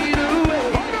fade away.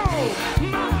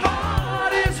 My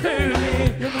heart is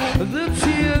hurting, the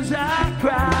tears I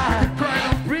cry,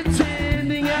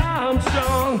 pretending I'm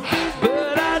strong,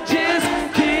 but I just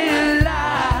can't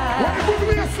lie. What a good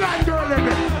waistline, girl, in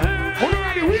there. Hold on,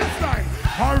 the waistline.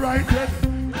 Alright, then.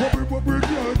 Bubble,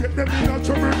 girl, get them in a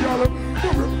trouble, girl.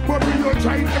 Bubble, you're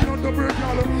trying them on the bird,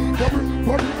 girl.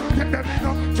 Bubble, get them in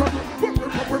a trouble.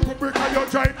 Bubble, cause you're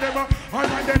trying them.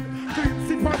 Alright, then. Clean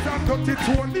zippers and dirty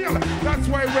toenail. That's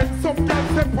why when some girls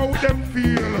step out, them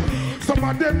feel. Some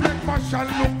of them make fashion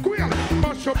look queer.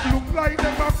 Mash up look like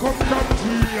them a come from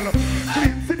jail.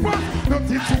 Clean zippers,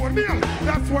 dirty toenail.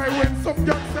 That's why when some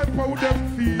girls step out, them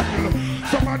feel.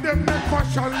 Some of them make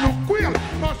fashion look queer.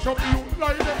 Mash up look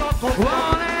like them a come from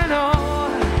On and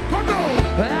on, Come on.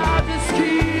 I just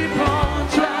keep on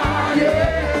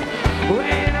trying.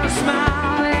 When I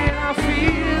smile and I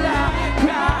feel like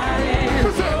crying.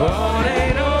 On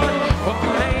and on,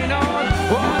 on and on,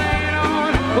 on and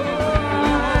on,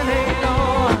 on and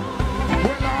on.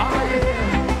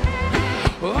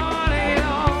 On and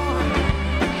on,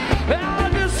 I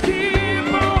just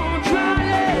keep on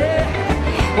trying.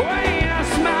 When I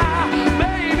smile,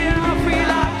 baby, I feel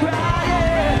like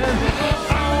crying.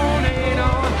 On and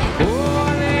on,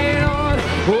 on and on,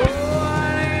 on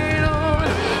and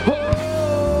on,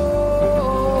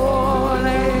 on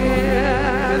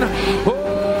and on.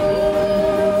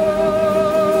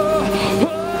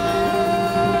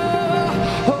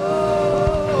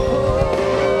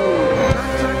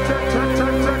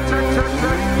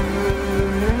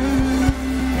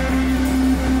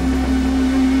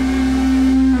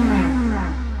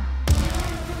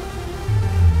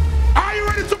 Are you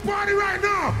ready to party right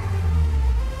now?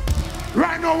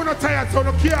 Right now we're not tired, so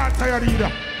no can't tired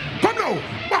either. Come now,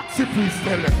 Maxi, please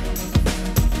tell them.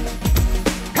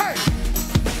 Hey,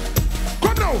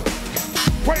 come now.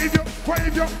 Wave you.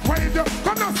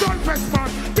 Come now, Sumfest, man.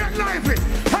 Get lively.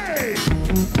 Hey,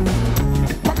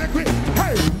 come back quick.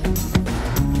 Hey,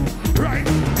 right.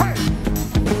 Hey,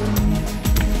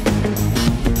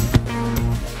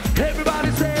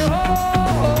 Everybody say oh,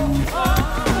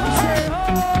 say oh,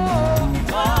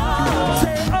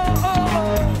 say oh,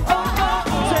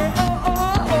 say oh,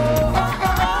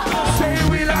 say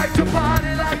we like to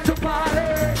party, like to party.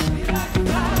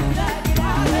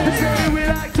 Say we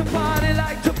like to party,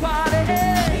 like to party.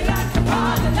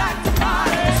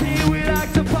 Say we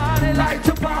like to party, like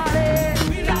to party.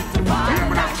 hear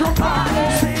me that jump on.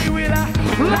 Say we like,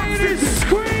 ladies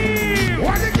scream.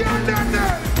 What you got down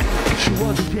there? She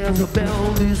was a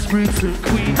Jezebel, these streets and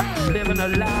queen, living her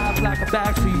life like a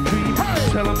backstreet dream,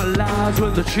 telling her lies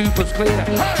when the truth was clear.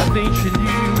 I think she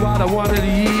knew what I wanted to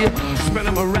hear, spin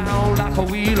them around like a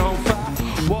wheel on fire,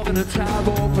 walking the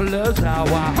tightrope for love's how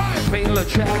I fatal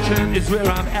attraction is where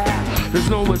I'm at, there's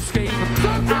no escape.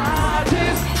 I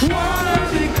just wanna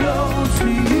be close to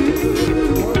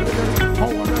you,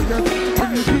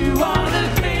 and do all the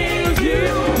things you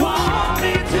want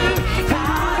me to. I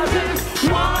just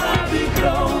wanna be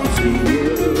close to you,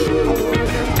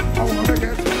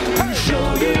 show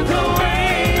you the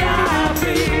way I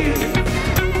feel.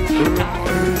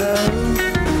 Our love,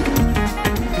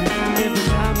 every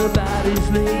time the body's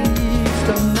laid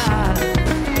the night,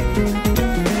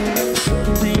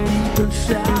 something deep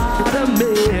inside of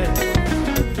me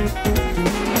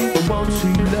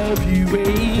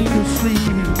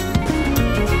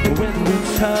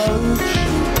touch.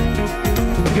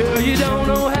 Girl, you don't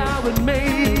know how it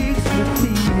makes me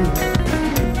feel.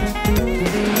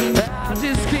 I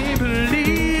just can't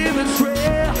believe it's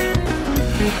real.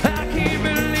 I can't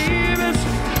believe it.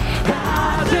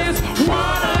 I just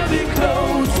wanna be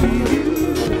close to you.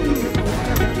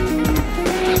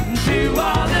 Do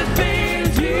all the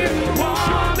things you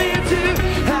want me to.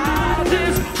 I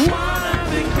just wanna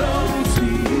be close to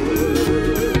you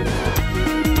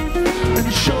and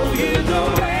show you the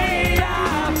way I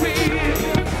feel.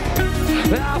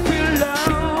 I feel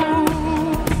love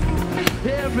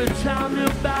every time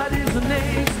your body's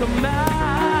next to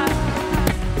mine.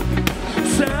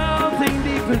 Something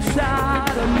deep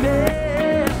inside of me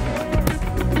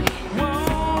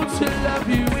wants to love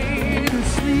you in the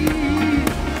sleep.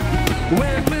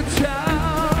 When we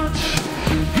touch,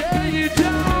 yeah, you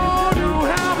don't know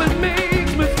how it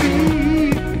makes me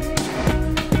feel.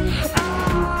 I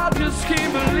just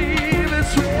can't believe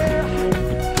it's real.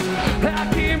 I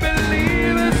can't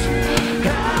believe it. I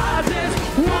just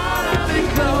wanna be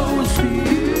close to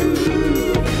you.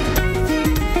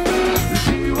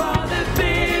 Do all the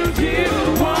things you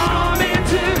want me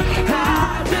to. I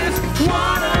just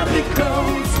wanna be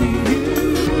close to you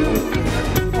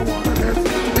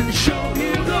and show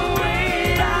you the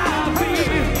way I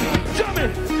feel. Jump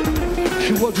it.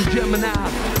 She was a Gemini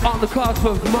on the cusp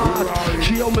of Mars.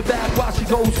 She held me back while she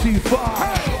goes too far.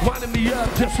 Winding me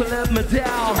up just to let me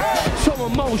down. So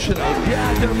emotional,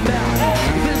 yeah, the mouth.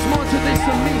 There's more to this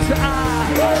than meets the eye.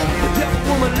 The devil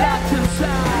woman locked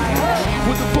inside.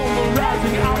 With the phone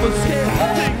rising, I was scared.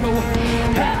 Think of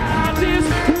how this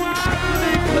wanna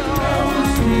be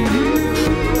close to you.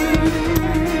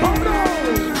 Oh no!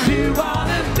 Do all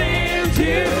the things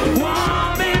you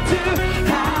want me to.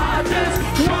 I just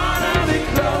wanna be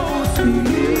close to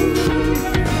you.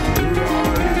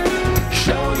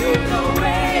 Show you the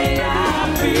way I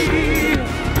feel.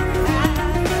 I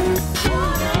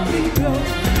wanna be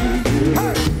close to you.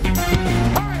 Hey,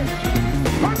 hey,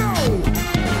 I know.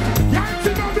 Y'all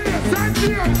see my beer, stand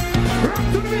here. Rock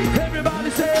to the beat. Everybody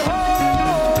say oh,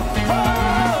 oh,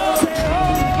 say oh,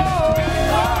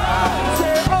 oh,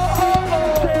 say oh, oh,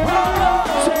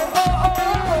 say oh, oh,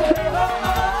 say oh,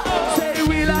 say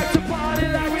we like to party,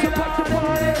 like to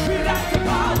party, we like to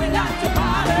party, like to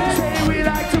party. Say we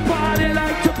like to party,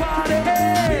 like to party,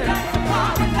 we like to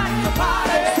party, like to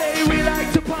party. Say we like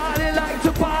to party, like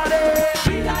to party,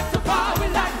 we like to party,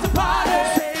 like to party.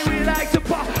 Say we like to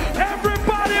party.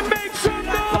 Everybody make some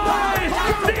noise,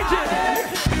 DJ.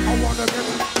 I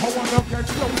wanna get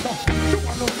closer. You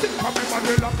wanna sit on me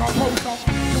body like a poster.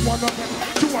 You wanna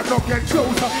get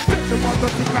closer. Take the mother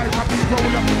thing like a big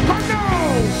roller. I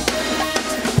know.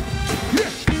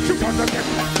 Yeah, you wanna get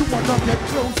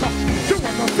closer. You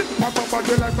wanna sit on my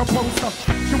body like a poster.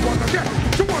 You wanna get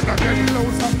closer.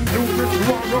 You just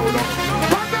wanna roll up.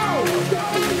 I know.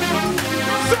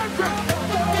 Secret.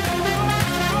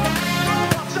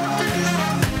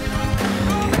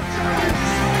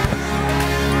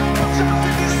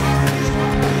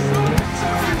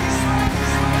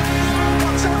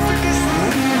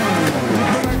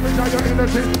 Your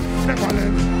energy, never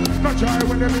let. Not try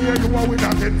when them hear you are with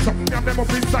nothing. Some of them up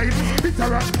inside,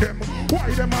 interact them. Why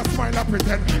them a smile and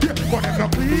pretend? Yeah, but them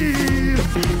not clean.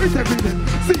 It's evident.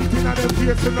 See it in them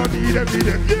face, you don't need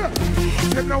evidence. Yeah,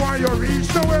 them know why you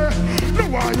reach nowhere. Know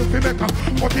why you feel better.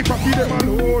 But if I feed them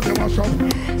alone, them a shop.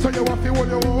 So you have to hold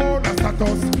your own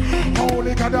status.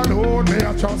 Only God alone may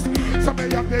I trust. So may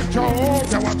I take your own,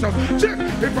 you watch us. Check,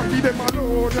 if I feed them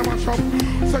alone, them a shop.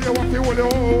 So you have to hold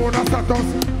your own status.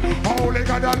 Only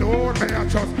God alone may I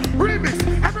trust. Remix,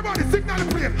 everybody signal the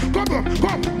plane. Come on,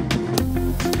 come.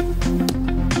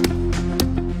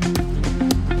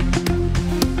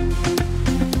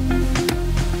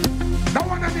 Now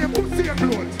one of them Usain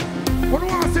Bolt. What do I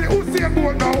want to see the Usain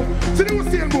Bolt now? See the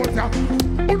Usain Bolt, yeah?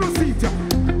 Who don't see it, yeah?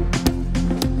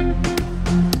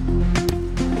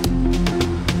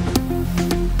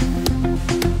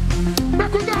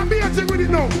 Make we go and be a thing with it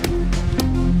now.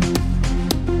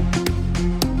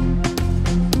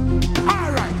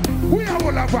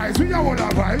 Vibes, we are all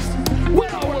our vibes. We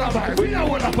are all our vibes. We are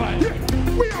all our vibes. Yeah.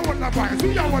 We are all our vibes.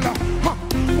 We are all our.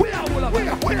 We are all our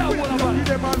vibes. We are all our vibes.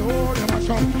 Them alone, them a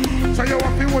shop. So you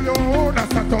have to hold your own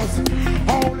status.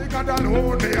 Only God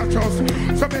alone they a trust.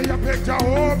 So may you pick your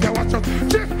home, you watch us.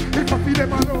 If you feel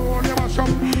them alone, you a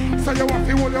shop. So you have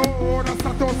to hold your own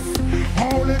status.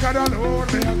 Only God alone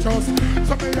they a trust.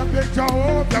 So may you pick your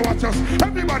home, you watch us.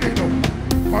 Everybody know.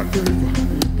 On the river,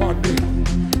 on the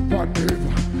river, on the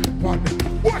river.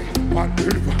 Why? Pan the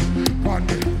river, pan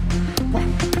the river.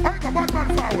 I got bad man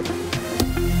forward.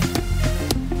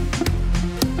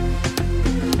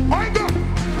 I got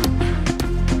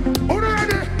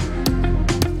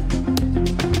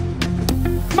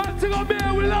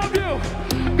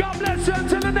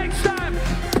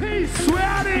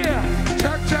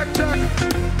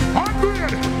And